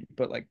fine.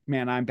 But like,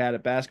 man, I'm bad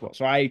at basketball.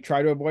 So I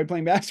try to avoid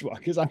playing basketball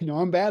because I know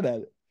I'm bad at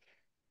it.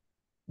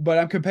 But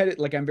I'm competitive,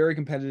 like I'm very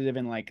competitive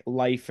in like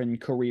life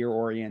and career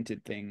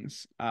oriented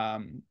things.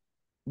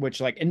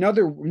 Which like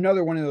another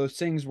one of those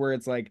things where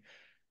it's like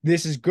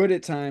this is good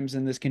at times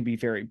and this can be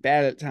very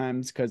bad at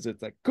times because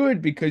it's like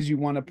good because you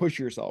want to push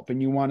yourself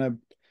and you want to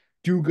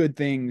do good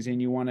things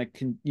and you want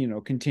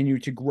to continue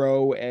to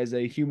grow as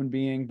a human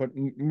being, but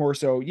more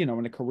so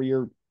in a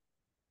career,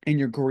 in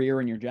your career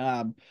and your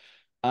job.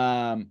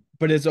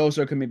 But it's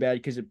also can be bad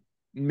because it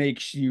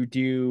makes you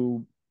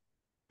do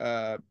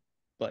uh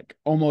like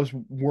almost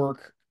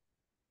work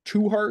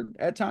too hard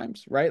at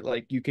times, right?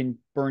 Like you can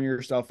burn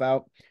yourself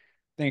out.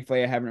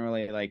 Thankfully, I haven't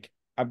really like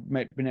I've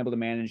been able to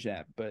manage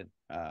that, but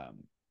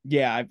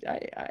yeah,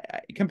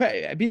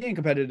 being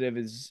competitive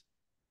is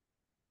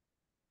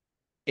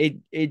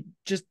it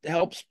just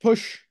helps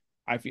push.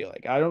 I feel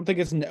like I don't think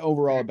it's an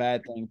overall a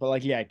bad thing, but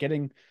like yeah,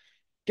 getting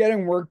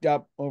worked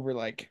up over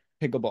like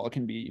pickleball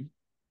can be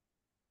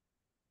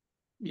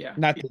Yeah.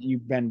 not that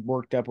you've been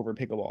worked up over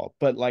pickleball,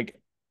 but like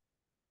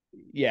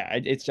yeah,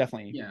 it's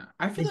definitely Yeah.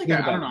 I feel it's like good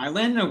I don't know. about I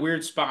landed in a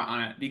weird spot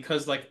on it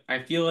because like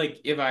I feel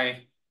like if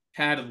I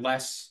had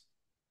less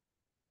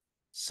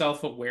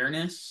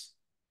self-awareness,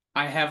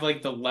 I have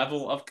like the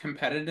level of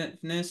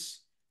competitiveness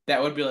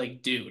that would be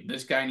like, dude,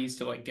 this guy needs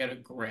to like get a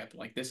grip.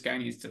 Like this guy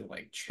needs to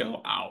like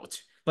chill out.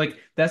 Like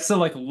that's the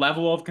like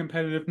level of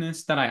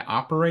competitiveness that I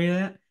operate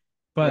at.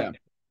 yeah. But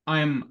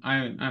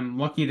I'm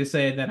lucky to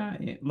say that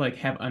I like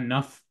have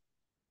enough,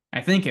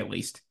 I think at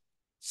least,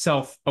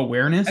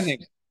 I self-awareness.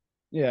 think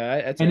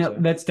yeah, I'd say And so.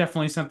 that's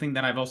definitely something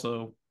that I've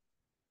also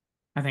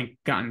I think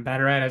gotten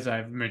better at as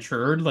I've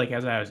matured. Like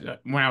as I was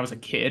when I was a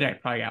kid, I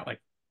probably got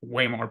like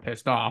way more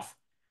pissed off.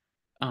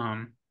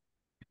 Um,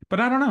 but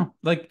I don't know,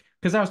 like,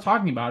 because I was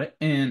talking about it,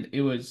 and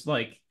it was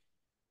like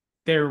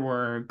there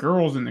were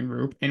girls in the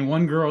group, and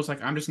one girl was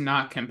like, "I'm just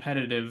not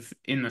competitive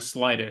in the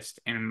slightest,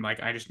 and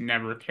like I just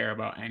never care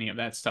about any of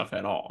that stuff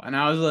at all." And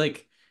I was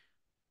like,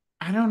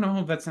 I don't know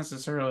if that's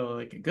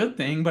necessarily like a good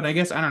thing, but I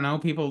guess I don't know.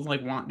 People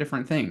like want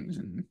different things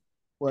and have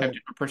Right.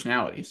 different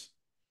personalities.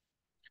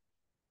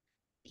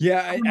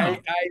 Yeah, I don't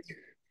know.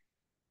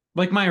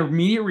 Like my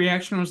immediate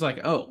reaction was like,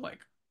 "Oh, like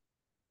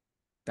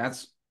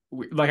that's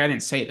like I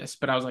didn't say this,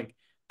 but I was like,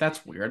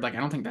 that's weird. Like I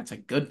don't think that's a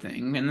good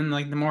thing." And then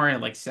like the more I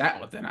like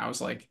sat with it, I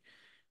was like,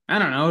 I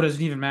don't know. Does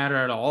it even matter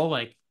at all?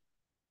 Like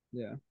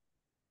yeah.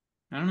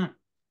 I don't know.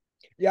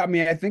 Yeah, I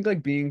mean, I think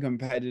like being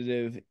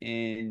competitive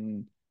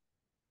in,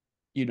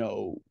 you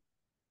know,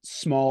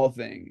 small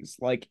things,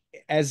 like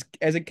as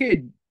a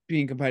kid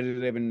being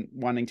competitive and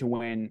wanting to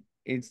win,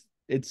 it's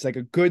like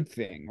a good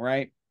thing,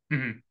 right?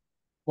 Mhm.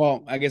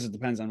 Well, I guess it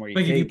depends on where you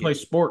Like if you take play it.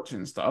 sports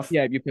and stuff.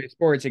 Yeah, if you play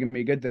sports, it can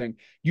be a good thing.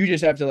 You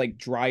just have to like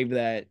drive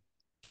that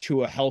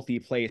to a healthy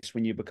place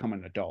when you become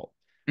an adult.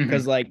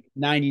 Because Hmm. like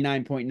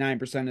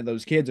 99.9% of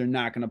those kids are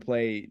not going to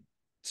play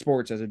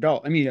sports as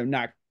adult. I mean, they're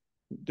not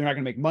going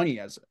to make money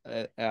as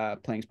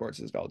playing sports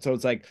as adults. So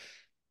it's like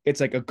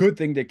a good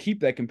thing to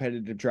keep that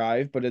competitive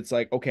drive, but it's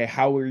like, okay,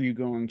 how are you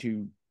going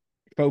to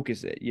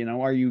focus it? You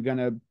know, are you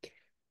gonna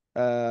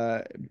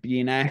uh be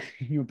an ass,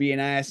 be an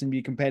ass and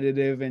be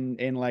competitive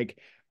in like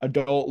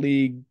adult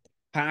league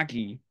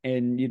hockey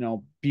and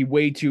be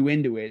way too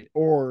into it,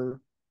 or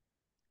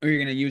you're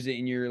gonna use it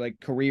in your like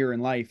career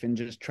and life and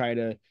just try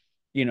to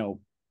you know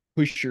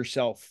push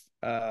yourself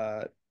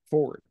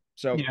forward.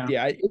 So Yeah.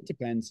 yeah, it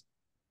depends.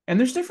 And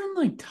there's different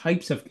like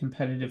types of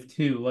competitive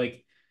too.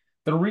 Like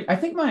I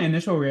think my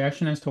initial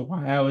reaction as to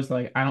why I was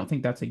like, I don't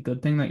think that's a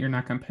good thing that you're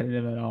not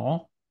competitive at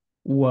all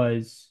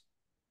was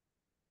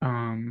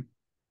um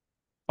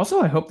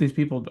also I hope these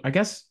people I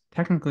guess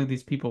technically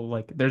these people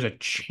like there's a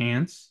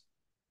chance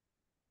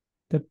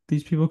that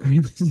these people could be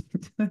listening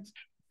to this.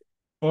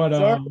 But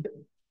Sorry,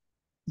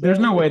 there's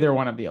sorry. no way they're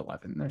one of the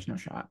 11. There's no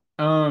shot.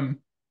 What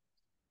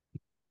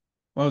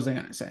was I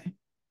gonna say?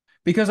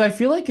 Because I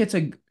feel like it's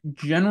a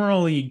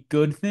generally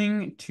good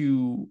thing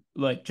to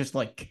like just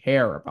like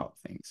care about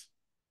things.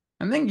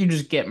 I think you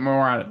just get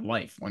more out of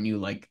life when you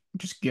like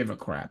just give a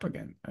crap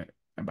again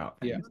about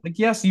Yeah, things. Like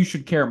yes, you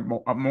should care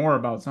more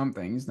about some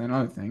things than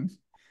other things.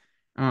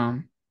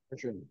 Um, for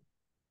sure.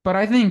 but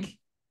I think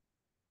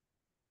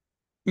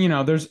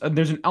there's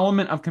an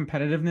element of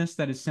competitiveness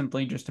that is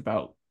simply just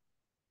about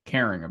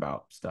caring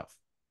about stuff.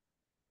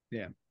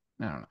 Yeah,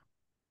 I don't know.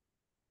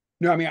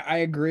 no, I mean, I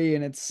agree,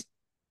 and it's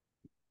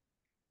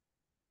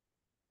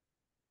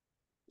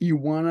you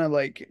want to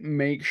like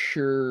make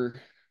sure.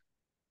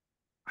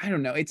 I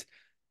don't know, it's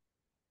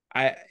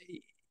I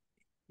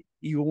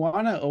you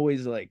want to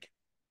always like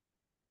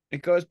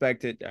it goes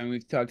back to, I mean,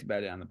 we've talked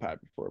about it on the pod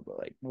before, but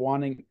like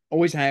wanting,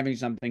 always having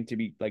something to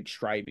be like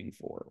striving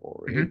for,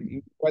 or Hmm.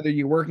 whether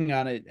you're working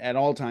on it at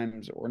all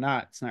times or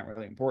not, it's not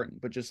really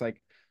important, but just like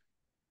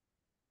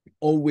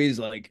always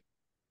like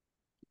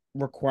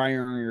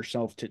requiring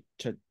yourself to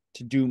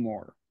do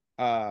more,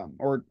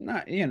 or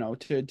not,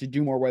 to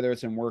do more, whether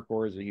it's in work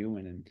or as a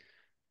human.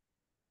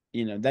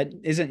 And, that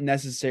isn't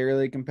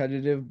necessarily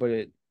competitive, but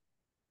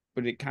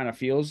it kind of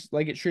feels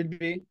like it should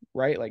be,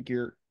 right? Like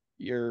you're,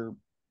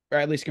 or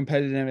at least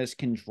competitiveness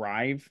can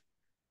drive,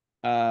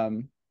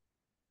 um,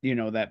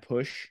 that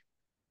push.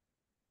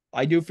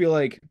 I do feel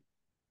like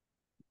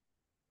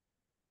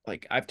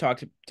I've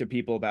talked to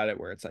people about it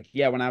where it's like,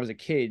 yeah, when I was a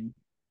kid,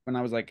 when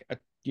I was like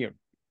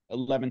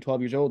 11,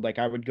 12 years old, like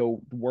I would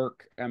go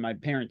work at my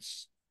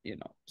parents,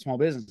 small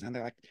business, and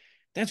they're like,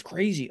 that's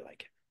crazy.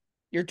 Like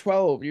you're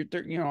 12, you're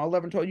 13,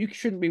 11, 12, you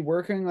shouldn't be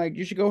working. Like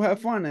you should go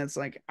have fun. And it's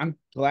like, I'm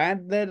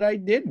glad that I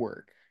did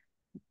work.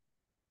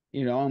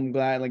 I'm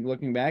glad, like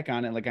looking back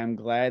on it, like I'm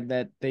glad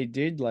that they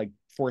did like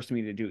force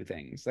me to do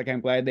things. Like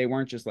I'm glad they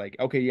weren't just like,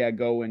 okay, yeah,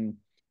 go and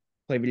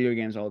play video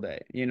games all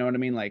day. You know what I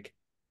mean? Like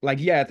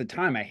yeah, at the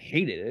time I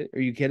hated it.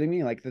 Are you kidding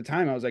me? Like at the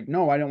time I was like,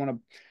 no, I don't want to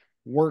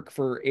work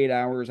for 8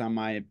 hours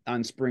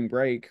on spring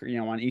break, or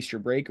on Easter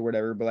break or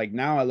whatever. But like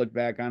now I look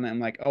back on it, I'm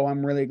like, oh,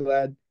 I'm really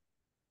glad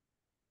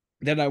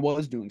that I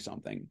was doing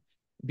something,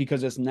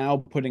 because it's now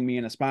putting me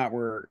in a spot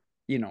where,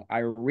 I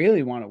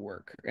really want to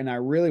work and I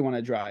really want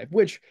to drive,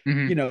 which,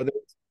 Hmm. there's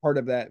part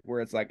of that where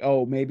it's like,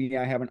 oh, maybe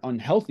I have an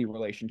unhealthy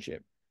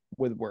relationship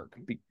with work,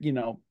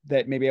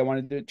 that maybe I want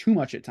to do it too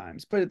much at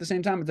times. But at the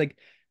same time, it's like,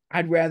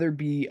 I'd rather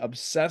be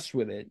obsessed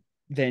with it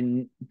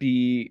than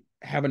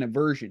have an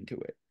aversion to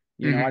it.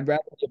 Hmm. I'd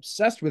rather be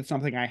obsessed with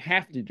something I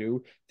have to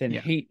do than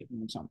Yeah. hate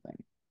doing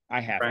something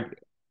I have to Right. do.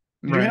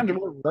 You Right. have to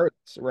work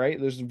regardless, right?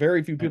 There's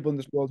very few people in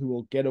this world who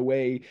will get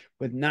away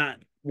with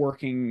not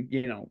working,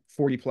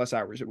 40 plus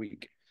hours a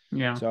week.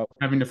 Yeah. So,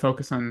 Having to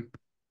focus on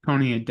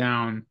toning it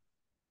down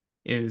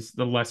is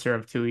the lesser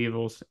of two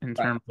evils in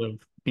right, terms of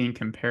being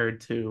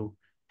compared to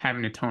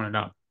having to tone it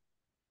up.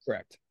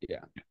 correct.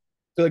 Yeah. I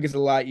feel like it's a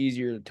lot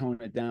easier to tone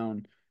it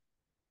down,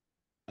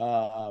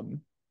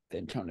 than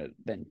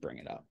bring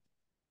it up.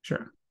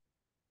 Sure.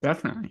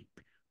 Definitely.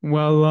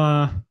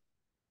 Well,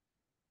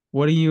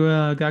 what do you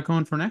got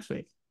going for next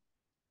week?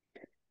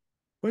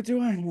 What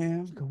do I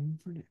have going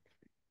for next?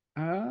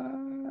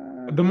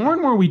 The more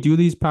and more we do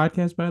these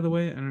podcasts, by the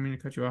way, I don't mean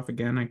to cut you off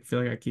again. I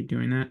feel like I keep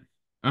doing that.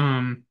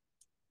 Um,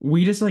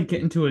 we just like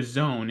get into a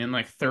zone and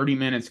like 30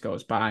 minutes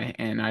goes by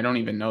and I don't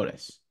even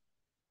notice.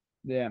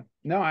 Yeah.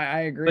 No,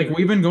 I Like agree.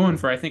 we've been going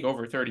for I think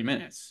over 30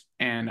 minutes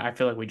and I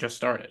feel like we just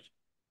started.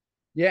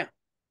 Yeah,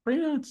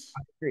 Pretty nuts.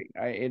 I agree.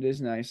 It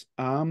is nice.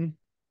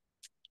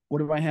 What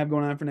do I have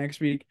going on for next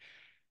week?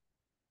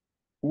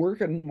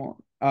 Working more.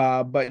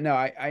 But no,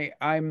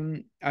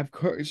 I've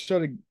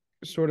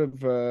sort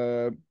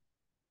of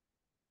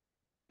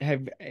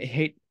have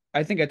hate.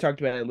 I think I talked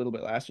about it a little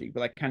bit last week, but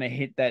like kind of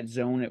hit that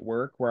zone at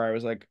work where I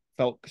was like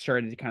felt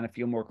started to kind of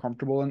feel more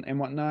comfortable and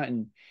whatnot,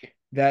 and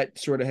that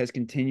sort of has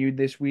continued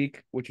this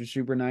week, which is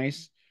super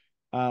nice.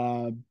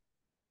 Uh,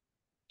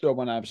 so I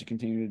want to obviously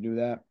continue to do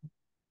that.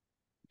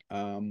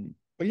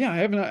 But yeah,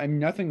 I'm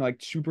nothing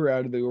like super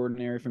out of the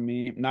ordinary for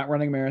me. I'm not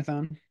running a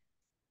marathon.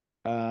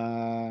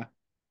 Uh,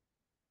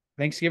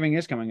 Thanksgiving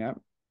is coming up.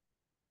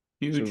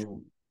 Huge.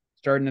 So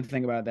starting to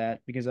think about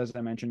that because as I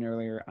mentioned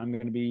earlier, I'm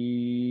going to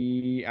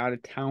be out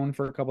of town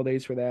for a couple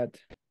days for that,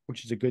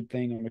 which is a good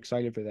thing. I'm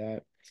excited for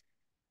that.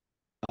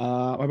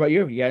 What about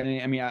you? You got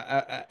any? I mean,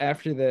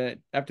 after the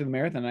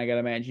marathon, I gotta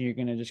imagine you're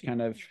gonna just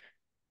kind of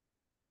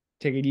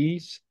take it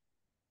easy.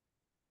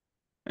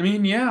 I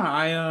mean, yeah,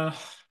 I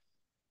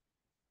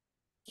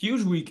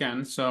huge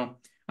weekend, so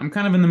I'm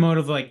kind of in the mode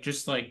of like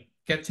just like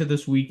get to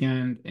this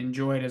weekend,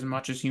 enjoy it as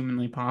much as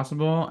humanly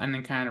possible, and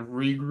then kind of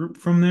regroup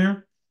from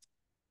there.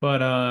 But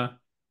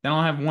then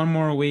I'll have one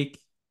more week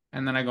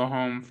and then I go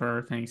home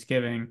for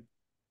Thanksgiving.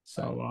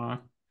 So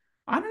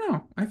I don't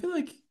know. I feel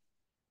like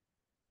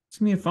it's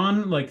gonna be a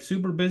fun, like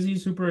super busy,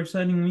 super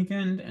exciting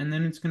weekend, and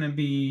then it's gonna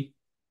be,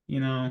 you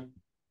know,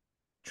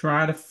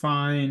 try to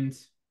find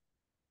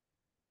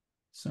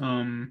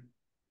some,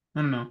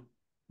 I don't know,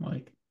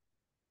 like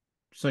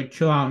just like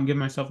chill out and give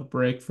myself a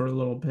break for a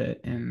little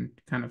bit and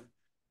kind of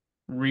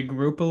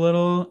regroup a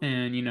little.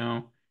 And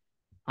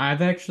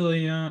I've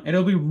actually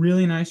it'll be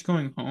really nice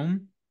going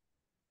home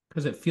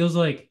because it feels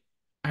like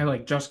I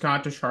like just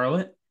got to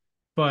Charlotte,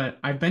 but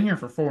I've been here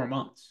for 4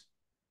 months,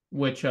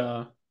 which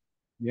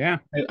Yeah,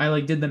 I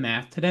like did the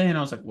math today and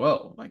I was like,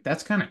 whoa, like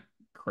that's kind of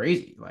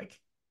crazy. Like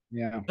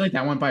yeah, I feel like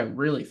that went by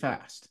really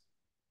fast.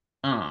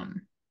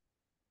 Um,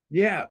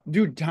 yeah,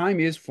 dude. Time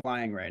is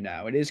flying right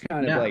now. It is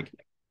kind of yeah, like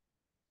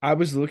I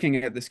was looking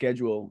at the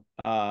schedule,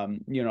 at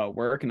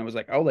work, and I was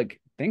like, oh,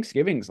 like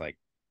Thanksgiving's like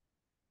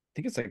I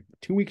think it's like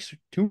 2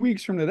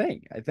 weeks from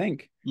today, I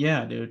think.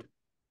 yeah, dude.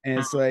 And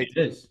It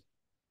is.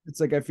 it's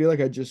like I feel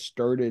like I just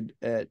started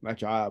at my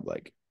job,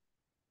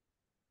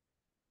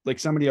 like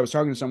somebody I was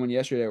talking to someone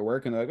yesterday at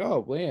work and they're like, "Oh,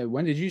 well, yeah,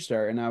 when did you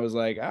start?" And I was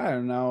like, "I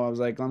don't know." I was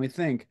like, "Let me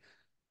think."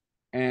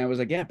 And I was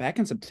like, "Yeah, back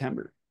in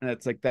September." And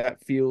it's like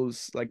that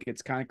feels like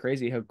it's kind of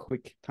crazy how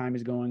quick time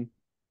is going.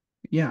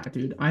 Yeah,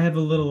 dude. I have a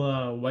little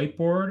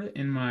whiteboard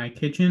in my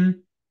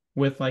kitchen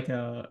with like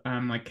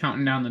I'm like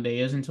counting down the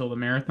days until the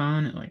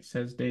marathon. It like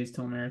says days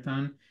till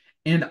marathon.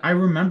 And I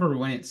remember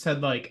when it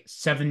said like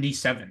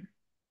 77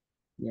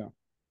 Yeah.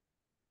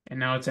 and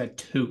now it's at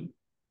 2.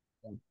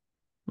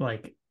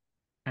 Like,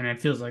 and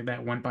it feels like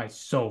that went by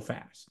so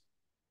fast.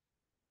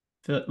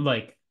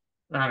 Like,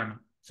 I don't know.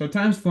 So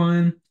time's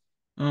flying.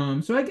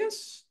 So I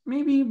guess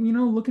maybe,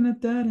 looking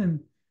at that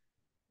and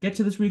get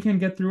to this weekend,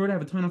 get through it,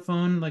 have a ton of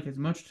fun, like as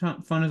much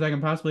fun as I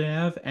can possibly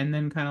have, and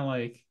then kind of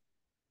like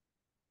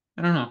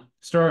I don't know,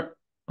 start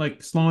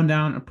like slowing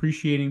down,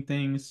 appreciating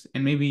things,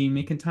 and maybe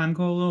making time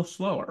go a little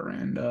slower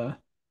and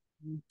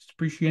just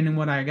appreciating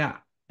what I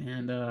got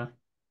and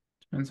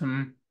spend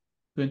some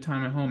good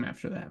time at home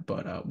after that.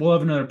 But we'll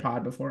have another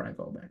pod before I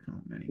go back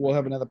home We'll anyway.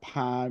 have another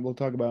pod. We'll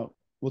talk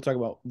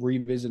about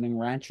revisiting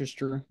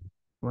Rochester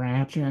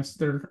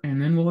Rochester,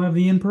 and then we'll have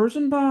the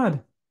in-person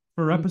pod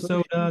for in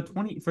episode person.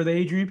 20 for the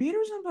Adrian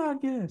Peterson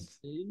podcast.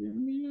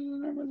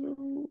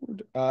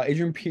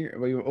 Adrian Pierce.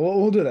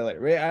 We'll do that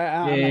later.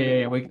 Yeah, I'm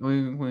yeah, not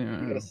gonna.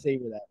 yeah. You gotta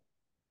savor that.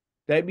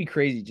 That'd be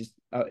crazy. Just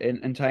an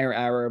entire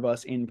hour of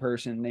us in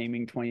person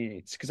naming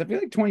 28s. Because I feel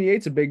like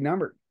 28's a big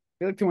number. I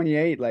feel like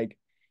 28, like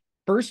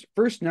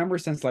first number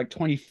since like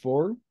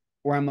 24,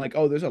 where I'm like,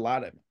 oh, there's a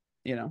lot of,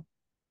 you know.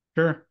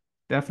 Sure, I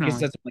guess definitely.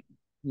 that's like,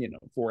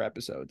 4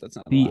 episodes. That's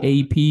not a The lot.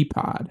 AP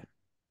pod.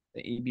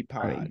 The AB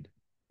Ready. pod.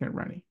 Get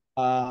ready.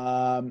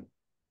 Um,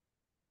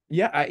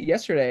 yeah,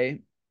 yesterday,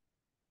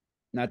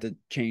 not to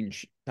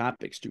change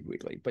topics too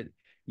quickly, but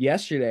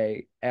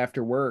yesterday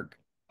after work,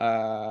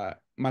 my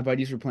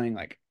buddies were playing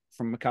like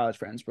from my college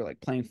friends were like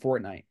playing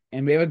Fortnite,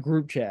 and we have a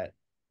group chat,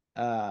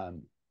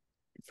 um,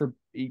 for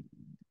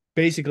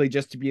basically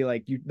just to be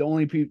like you. The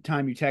only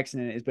time you text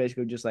in it is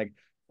basically just like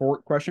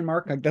Fort question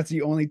mark. Like that's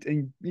the only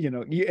thing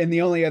and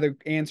the only other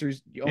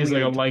answers, the Is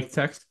only like a other like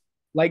text.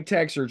 like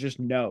text or just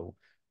no,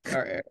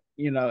 or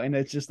and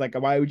it's just like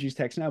why would you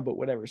text no? But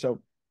whatever.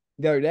 So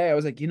the other day I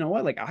was like, you know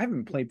what? Like I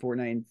haven't played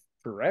Fortnite in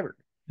forever.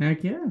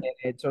 Heck yeah.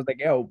 And so I was like,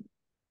 yo,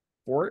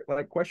 Fort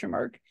like question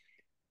mark.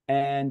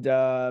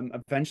 and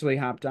eventually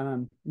hopped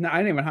on. No, I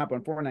didn't even hop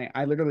on Fortnite.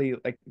 I literally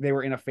like they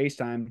were in a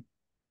FaceTime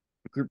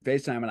group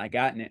FaceTime, and I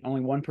got in it.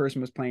 Only one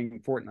person was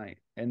playing Fortnite,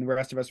 and the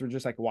rest of us were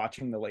just like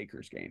watching the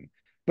Lakers game.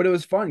 But it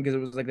was fun because it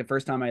was like the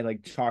first time I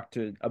like talked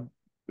to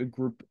a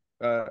group.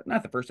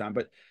 Not the first time,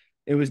 but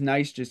it was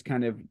nice just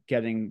kind of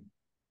getting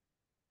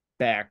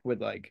back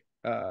with like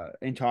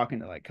and talking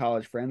to like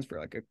college friends for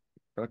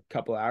a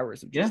couple of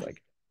hours of just Yeah.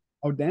 like,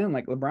 oh damn,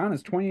 like LeBron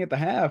is 20 at the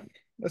half.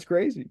 That's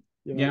crazy,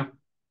 you know. Yeah.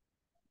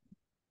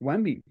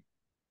 Wemby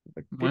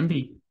like 50,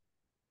 Wemby, 50,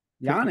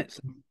 Giannis.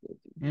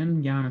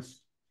 and Giannis.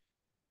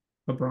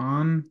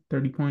 LeBron,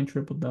 30-point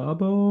triple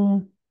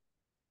double.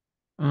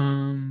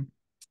 Um,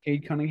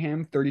 Cade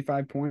Cunningham,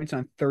 35 points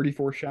on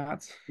 34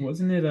 shots.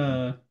 wasn't it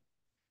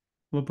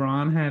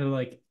LeBron had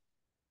like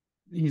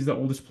he's the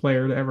oldest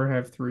player to ever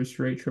have three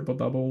straight triple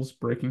doubles,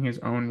 breaking his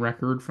own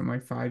record from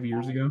like 5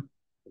 years ago.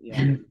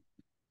 Yeah.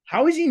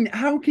 How is he?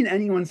 How can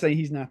anyone say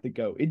he's not the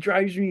GOAT? It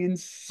drives me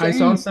I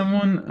saw insane.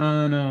 someone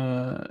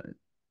on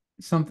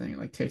something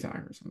like TikTok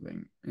or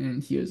something,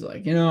 and he was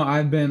like,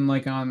 I've been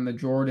like on the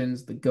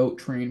Jordans, the GOAT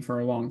train for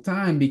a long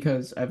time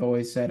because I've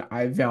always said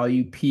I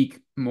value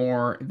peak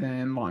more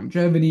than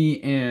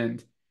longevity,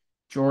 and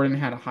Jordan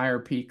had a higher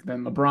peak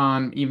than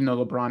LeBron, even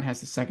though LeBron has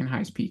the second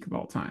highest peak of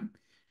all time.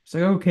 It's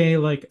like, okay,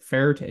 like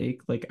fair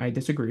take, like I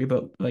disagree,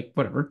 but like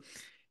whatever.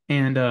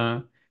 And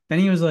then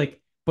he was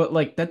like, but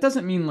like that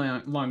doesn't mean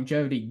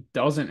longevity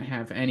doesn't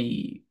have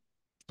any,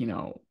 you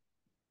know,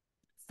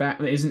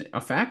 fact isn't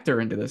a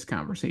factor into this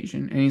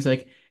conversation. And he's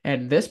like,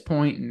 at this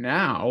point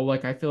now,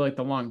 like I feel like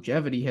the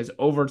longevity has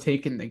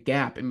overtaken the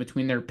gap in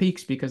between their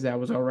peaks because that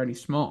was already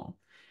small.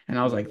 And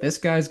I was like, this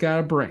guy's got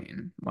a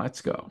brain.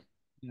 Let's go.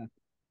 Yeah.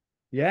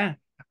 Yeah.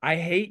 I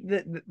hate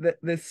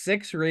the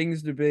six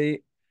rings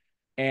debate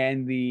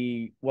and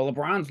the well,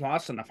 LeBron's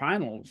lost in the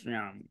finals,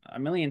 a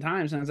million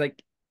times. And it's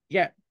like,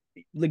 yeah,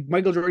 like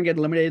Michael Jordan get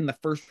eliminated in the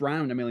first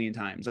round a million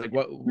times. Like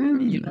what I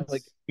mean,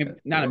 like that's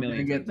not a we're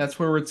gonna million get times. that's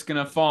where it's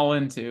gonna fall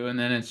into, and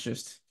then it's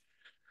just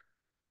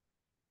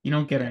you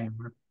don't get Yeah.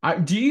 anywhere.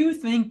 Do you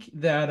think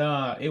that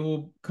it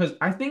will because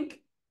I think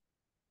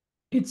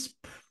it's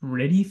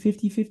pretty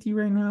 50-50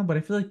 right now, but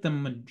I feel like the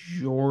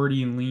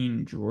majority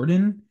lean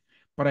Jordan.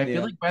 But I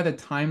feel Yeah. like by the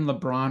time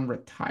LeBron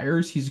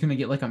retires, he's gonna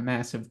get like a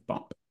massive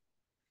bump.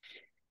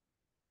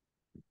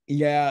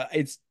 Yeah,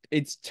 it's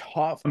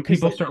tough When because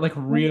people like start like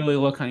really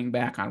looking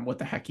back on what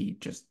the heck he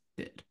just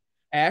did.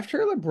 after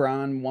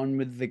LeBron won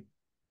with the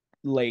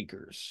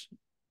Lakers,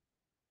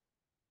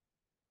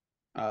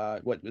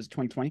 what was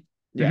 2020?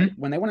 Yeah, Hmm.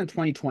 when they won in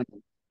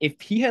 2020,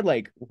 if he had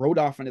like rode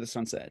off into the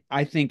sunset,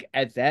 I think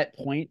at that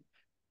point,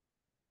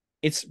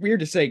 it's weird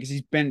to say because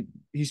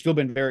he's still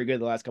been very good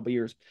the last couple of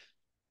years.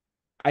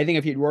 I think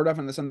if he'd rolled off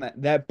into the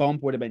sunset, that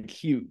bump would have been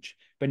huge.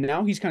 But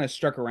now he's kind of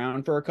stuck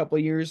around for a couple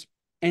of years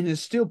and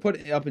has still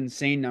put up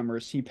insane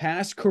numbers. He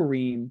passed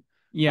Kareem.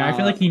 Yeah, I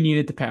feel Uh, like he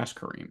needed to pass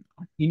Kareem.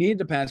 he needed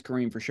to pass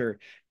Kareem for sure.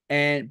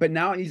 And but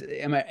now he's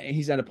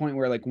at a point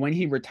where like when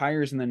he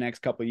retires in the next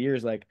couple of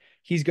years, like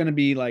he's gonna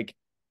be like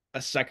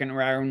a second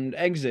round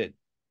exit,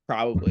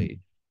 probably.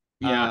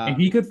 Yeah, if Uh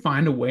he could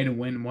find a way to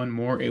win one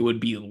more, it would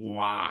be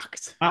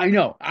locked. I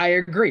know, I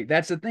agree.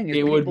 That's the thing is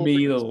It would people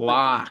be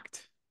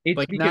locked. it's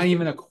Like not because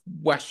even a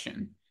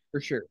question.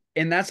 for sure.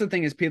 And that's the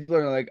thing is people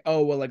are like,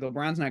 oh well, like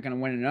LeBron's not gonna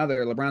win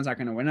another, LeBron's not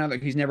gonna win another,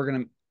 he's never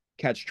gonna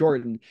catch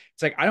Jordan.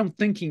 It's like I don't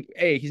think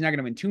he's not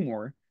gonna win two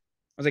more.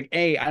 I was like,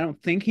 I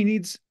don't think he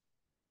needs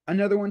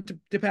another one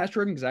to pass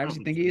Jordan because I I don't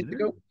obviously think think so he is to either.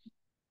 go.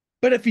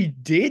 But if he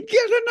did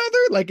get another,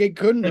 like it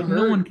couldn't Like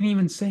no hurt. one can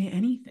even say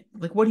anything.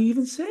 Like what do you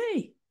even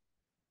say?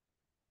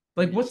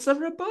 Like Yeah. what's the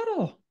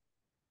rebuttal?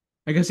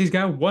 I guess he's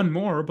got one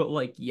more, but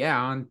like yeah,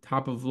 on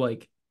top of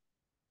like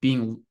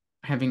being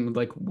having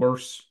like a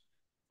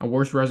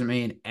worse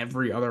resume in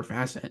every other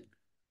facet.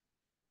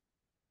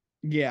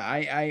 Yeah,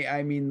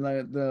 I mean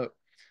the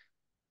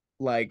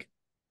like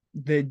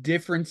the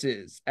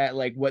differences at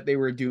like what they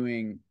were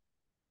doing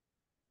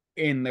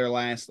in their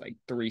last like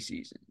three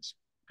seasons.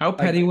 How Like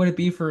petty would it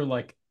be for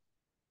like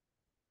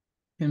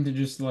him to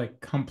just like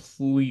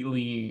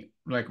completely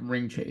like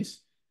ring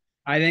chase?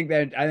 I think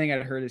I'd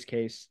hurt his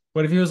case.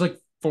 What if he was like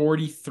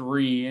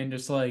 43 and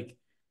just like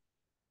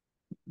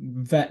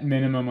vet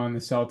minimum on the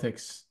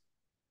Celtics?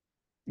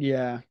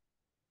 Yeah.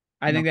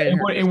 I You know, think that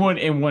hurt his case.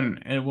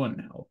 it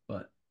wouldn't help,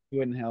 but It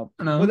wouldn't help.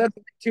 I don't Well, know. that's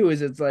the thing too,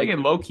 is it's I think like it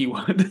low key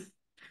would.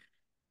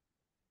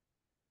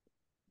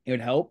 it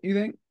would help, you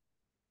think?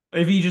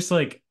 If he just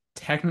like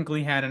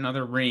technically had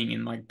another ring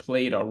and like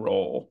played a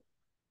role.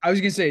 I was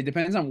gonna say it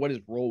depends on what his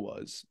role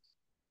was.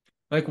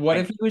 Like what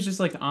if Like he was just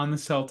like on the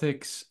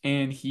Celtics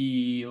and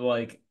he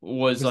like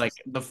was was like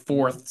this, the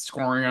fourth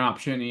scoring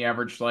option. He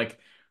averaged like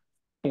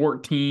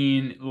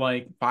 14,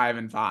 like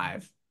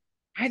 5-5.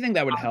 I think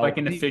that would Like help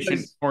an efficient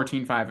because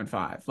 14,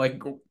 5-5.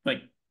 Like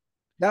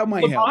that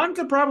might help. LeBron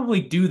could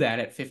probably do that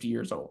at 50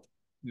 years old.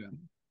 Yeah.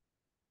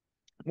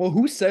 Well,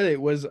 who said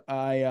it was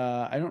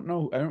I don't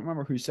know. I don't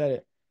remember who said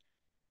it.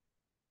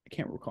 I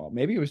can't recall.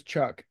 Maybe it was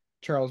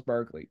Charles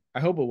Barkley. I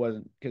hope it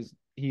wasn't because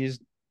he is.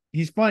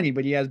 he's funny,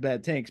 but he has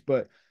bad takes.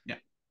 But Yeah,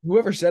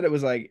 whoever said it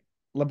was like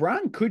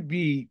LeBron could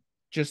be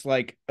just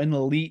like an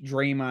elite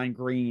Draymond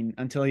Green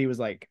until he was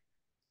like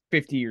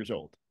 50 years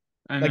old.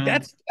 I Like know.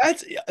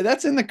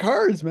 that's in the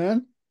cards,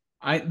 man.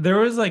 There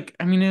was like,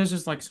 I mean, it was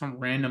just like some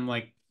random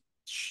like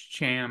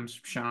Shams,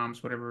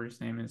 whatever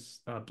his name is,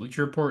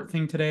 Bleacher Report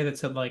thing today that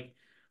said like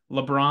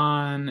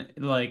LeBron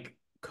like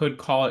could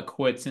call it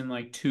quits in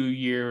like 2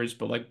 years,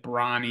 but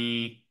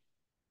Bronny's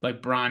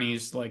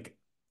like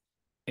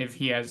if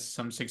he has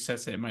some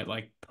success, it might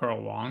like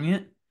prolong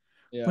it.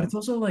 But Yeah. it's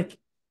also like,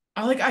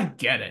 I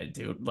get it,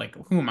 dude. Like,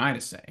 who am I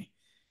to say?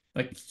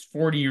 Like, he's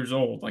 40 years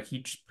old. Like,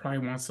 he just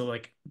probably wants to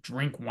like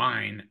drink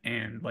wine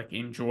and like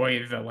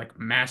enjoy the like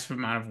massive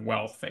amount of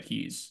wealth that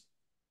he's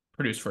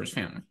produced for his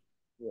family.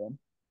 Yeah.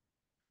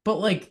 But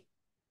like,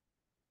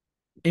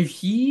 if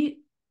he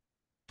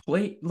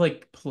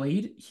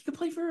he could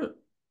play for,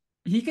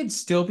 he could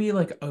still be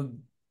like a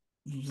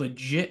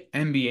legit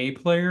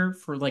NBA player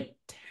for like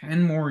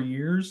 10 more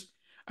years,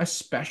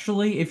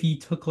 especially if he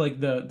took like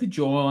the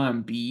Joel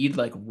Embiid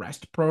like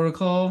rest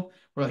protocol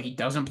where like he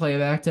doesn't play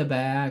back to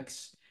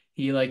backs.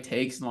 He like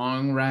takes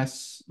long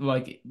rests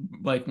like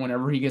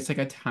whenever he gets like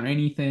a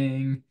tiny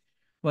thing.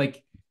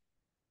 Like,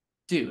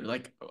 dude,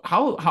 like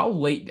how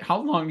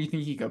long do you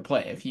think he could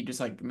play if he just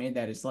like made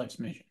that his life's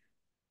mission?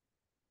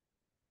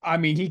 I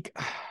mean,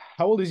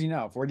 how old is he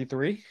now?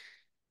 43?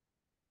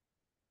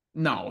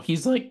 No,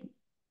 he's like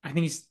I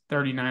think he's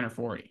 39 or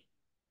 40.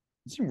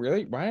 Is he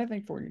really? Why did I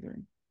think 43?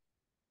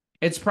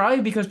 It's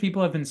probably because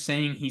people have been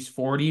saying he's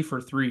 40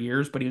 for 3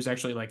 years, but he was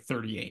actually like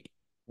 38.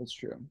 That's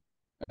true.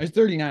 He's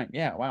 39.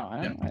 Yeah, wow.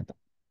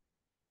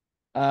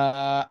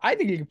 Yeah. I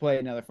think he could play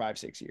another 5,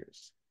 6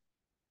 years.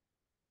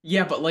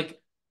 Yeah, but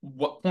like,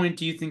 what point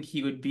do you think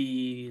he would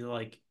be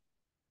like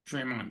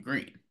Draymond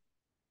Green?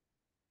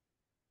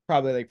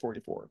 Probably like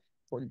 44,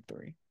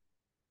 43.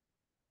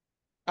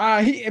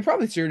 He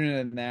probably sooner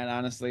than that,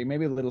 honestly.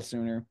 Maybe a little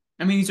sooner.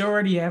 I mean, he's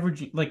already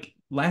averaging like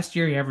last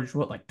year he averaged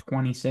what, like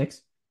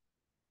 26,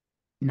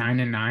 9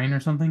 and 9 or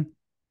something.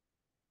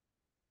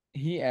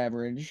 He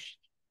averaged,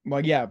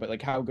 well, yeah, but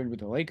like how good with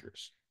the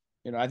Lakers?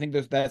 I think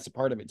that's the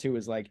part of it too,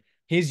 is like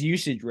his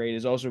usage rate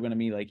is also going to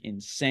be like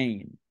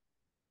insane.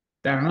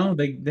 I don't Uh, know.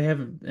 They have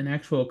an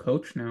actual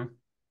coach now.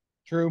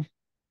 True.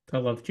 I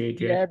love He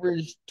JJ.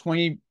 averaged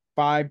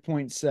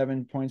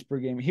 25.7 points per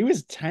game. He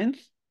was 10th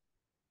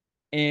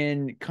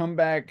in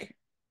comeback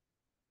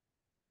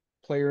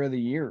player of the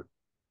year.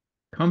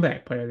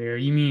 Comeback player there.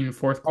 You mean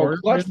fourth Oh,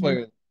 quarter player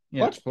there? Yeah.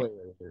 clutch player of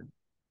the year.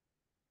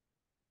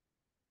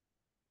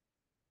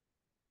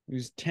 He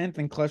was 10th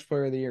in clutch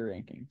player of the year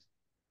rankings.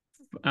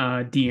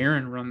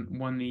 De'Aaron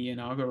won the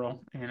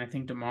inaugural, and I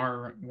think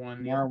DeMar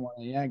won the other. Tomorrow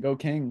morning. Yeah, go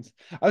Kings.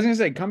 I was gonna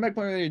say comeback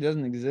player of the year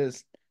doesn't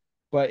exist,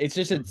 but it's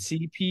just a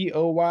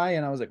CPOY,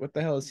 and I was like, what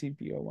the hell is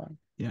CPOY?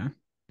 Yeah.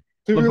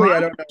 Clearly, I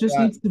LeBron don't know just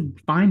that. needs to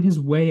find his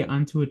way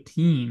onto a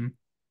team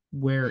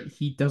where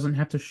he doesn't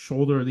have to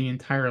shoulder the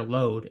entire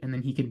load and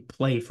then he can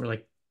play for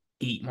like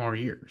 8 more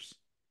years.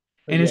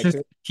 But And it's yeah,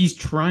 just he's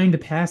trying to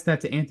pass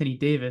that to Anthony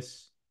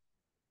Davis,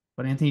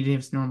 but Anthony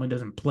Davis normally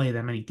doesn't play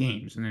that many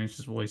games, and then it's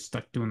just well he's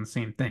stuck doing the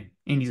same thing.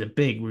 And he's a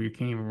big where you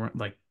can't even run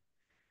like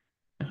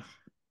ugh.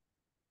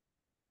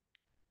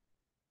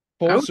 I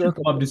full would just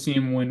circle. love to see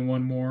him win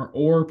one more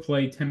or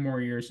play 10 more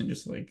years and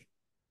just like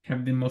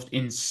have the most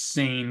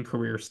insane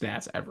career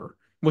stats ever,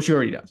 which he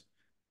already does.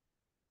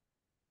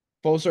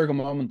 Full circle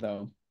moment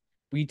though.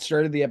 We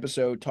started the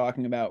episode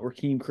talking about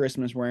Raheem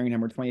Christmas wearing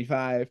number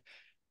 25.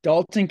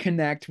 Dalton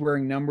Connect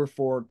wearing number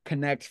 4.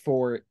 Connect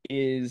 4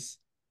 is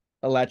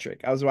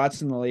electric. I was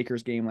watching the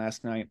Lakers game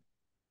last night.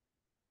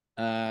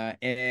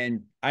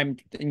 And I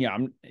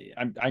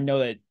know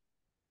that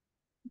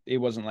it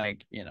wasn't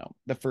like,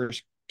 the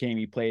first game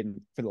he played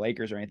for the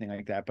Lakers or anything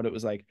like that, but it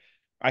was like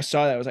I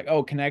saw that. I was like,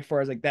 oh, Connect 4.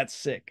 I was like, that's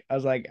sick. I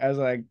was like,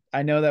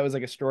 I know that was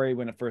like a story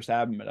when it first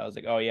happened, but I was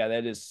like, oh yeah,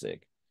 that is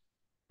sick.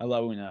 I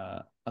love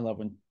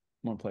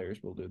when players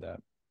will do that.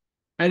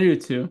 I do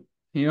too.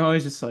 You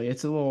always just like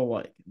it's a little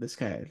like this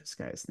guy is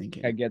I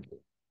thinking. get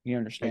it. He I guess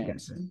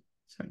understands. it.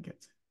 So I guess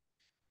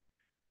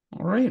it.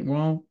 All right.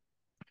 Well,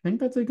 I think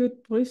that's a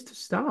good place to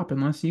stop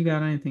unless you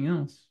got anything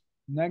else.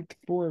 Next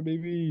 4,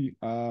 baby.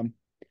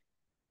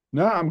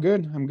 No, I'm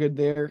good. I'm good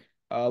there.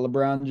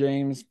 LeBron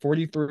James,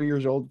 43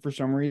 years old for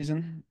some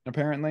reason,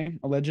 apparently,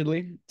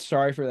 allegedly.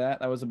 Sorry for that.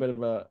 That was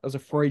a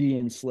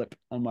Freudian slip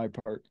on my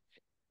part.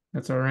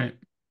 That's all right.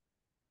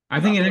 I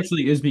think Not it for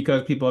actually is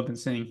because people have been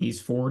saying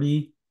he's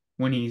 40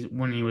 when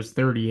he was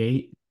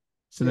 38.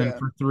 So then Yeah.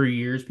 for 3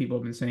 years, people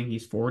have been saying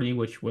he's 40,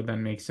 which would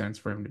then make sense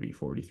for him to be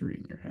 43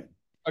 in your head.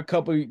 A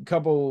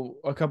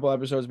couple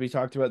episodes we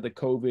talked about the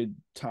COVID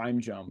time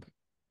jump.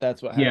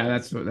 That's what Yeah,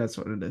 happened. that's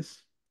what it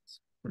is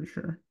for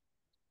sure.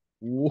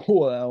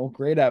 Well,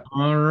 great app.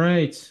 All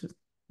right.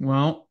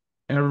 Well,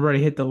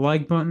 everybody hit the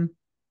like button,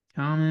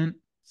 comment,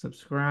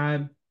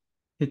 subscribe,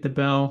 hit the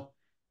bell,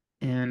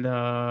 and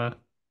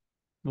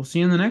we'll see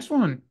you in the next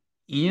one.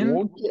 Ian,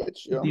 We'll get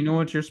do you. you know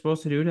what you're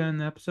supposed to do to end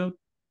the episode?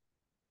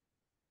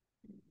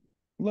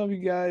 Love you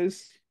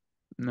guys.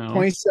 No.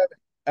 27.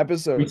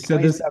 We episode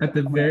said this 27 at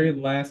coming up.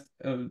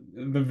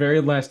 the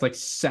very last like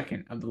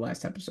second of the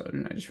last episode,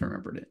 and I just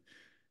remembered it.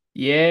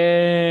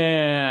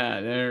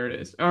 Yeah, there it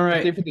is. All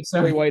Stay right. for the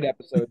So, Troy White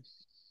episode.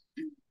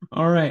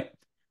 all right.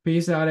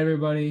 Peace out,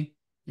 everybody,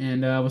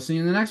 and we'll see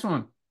you in the next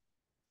one.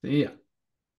 See ya.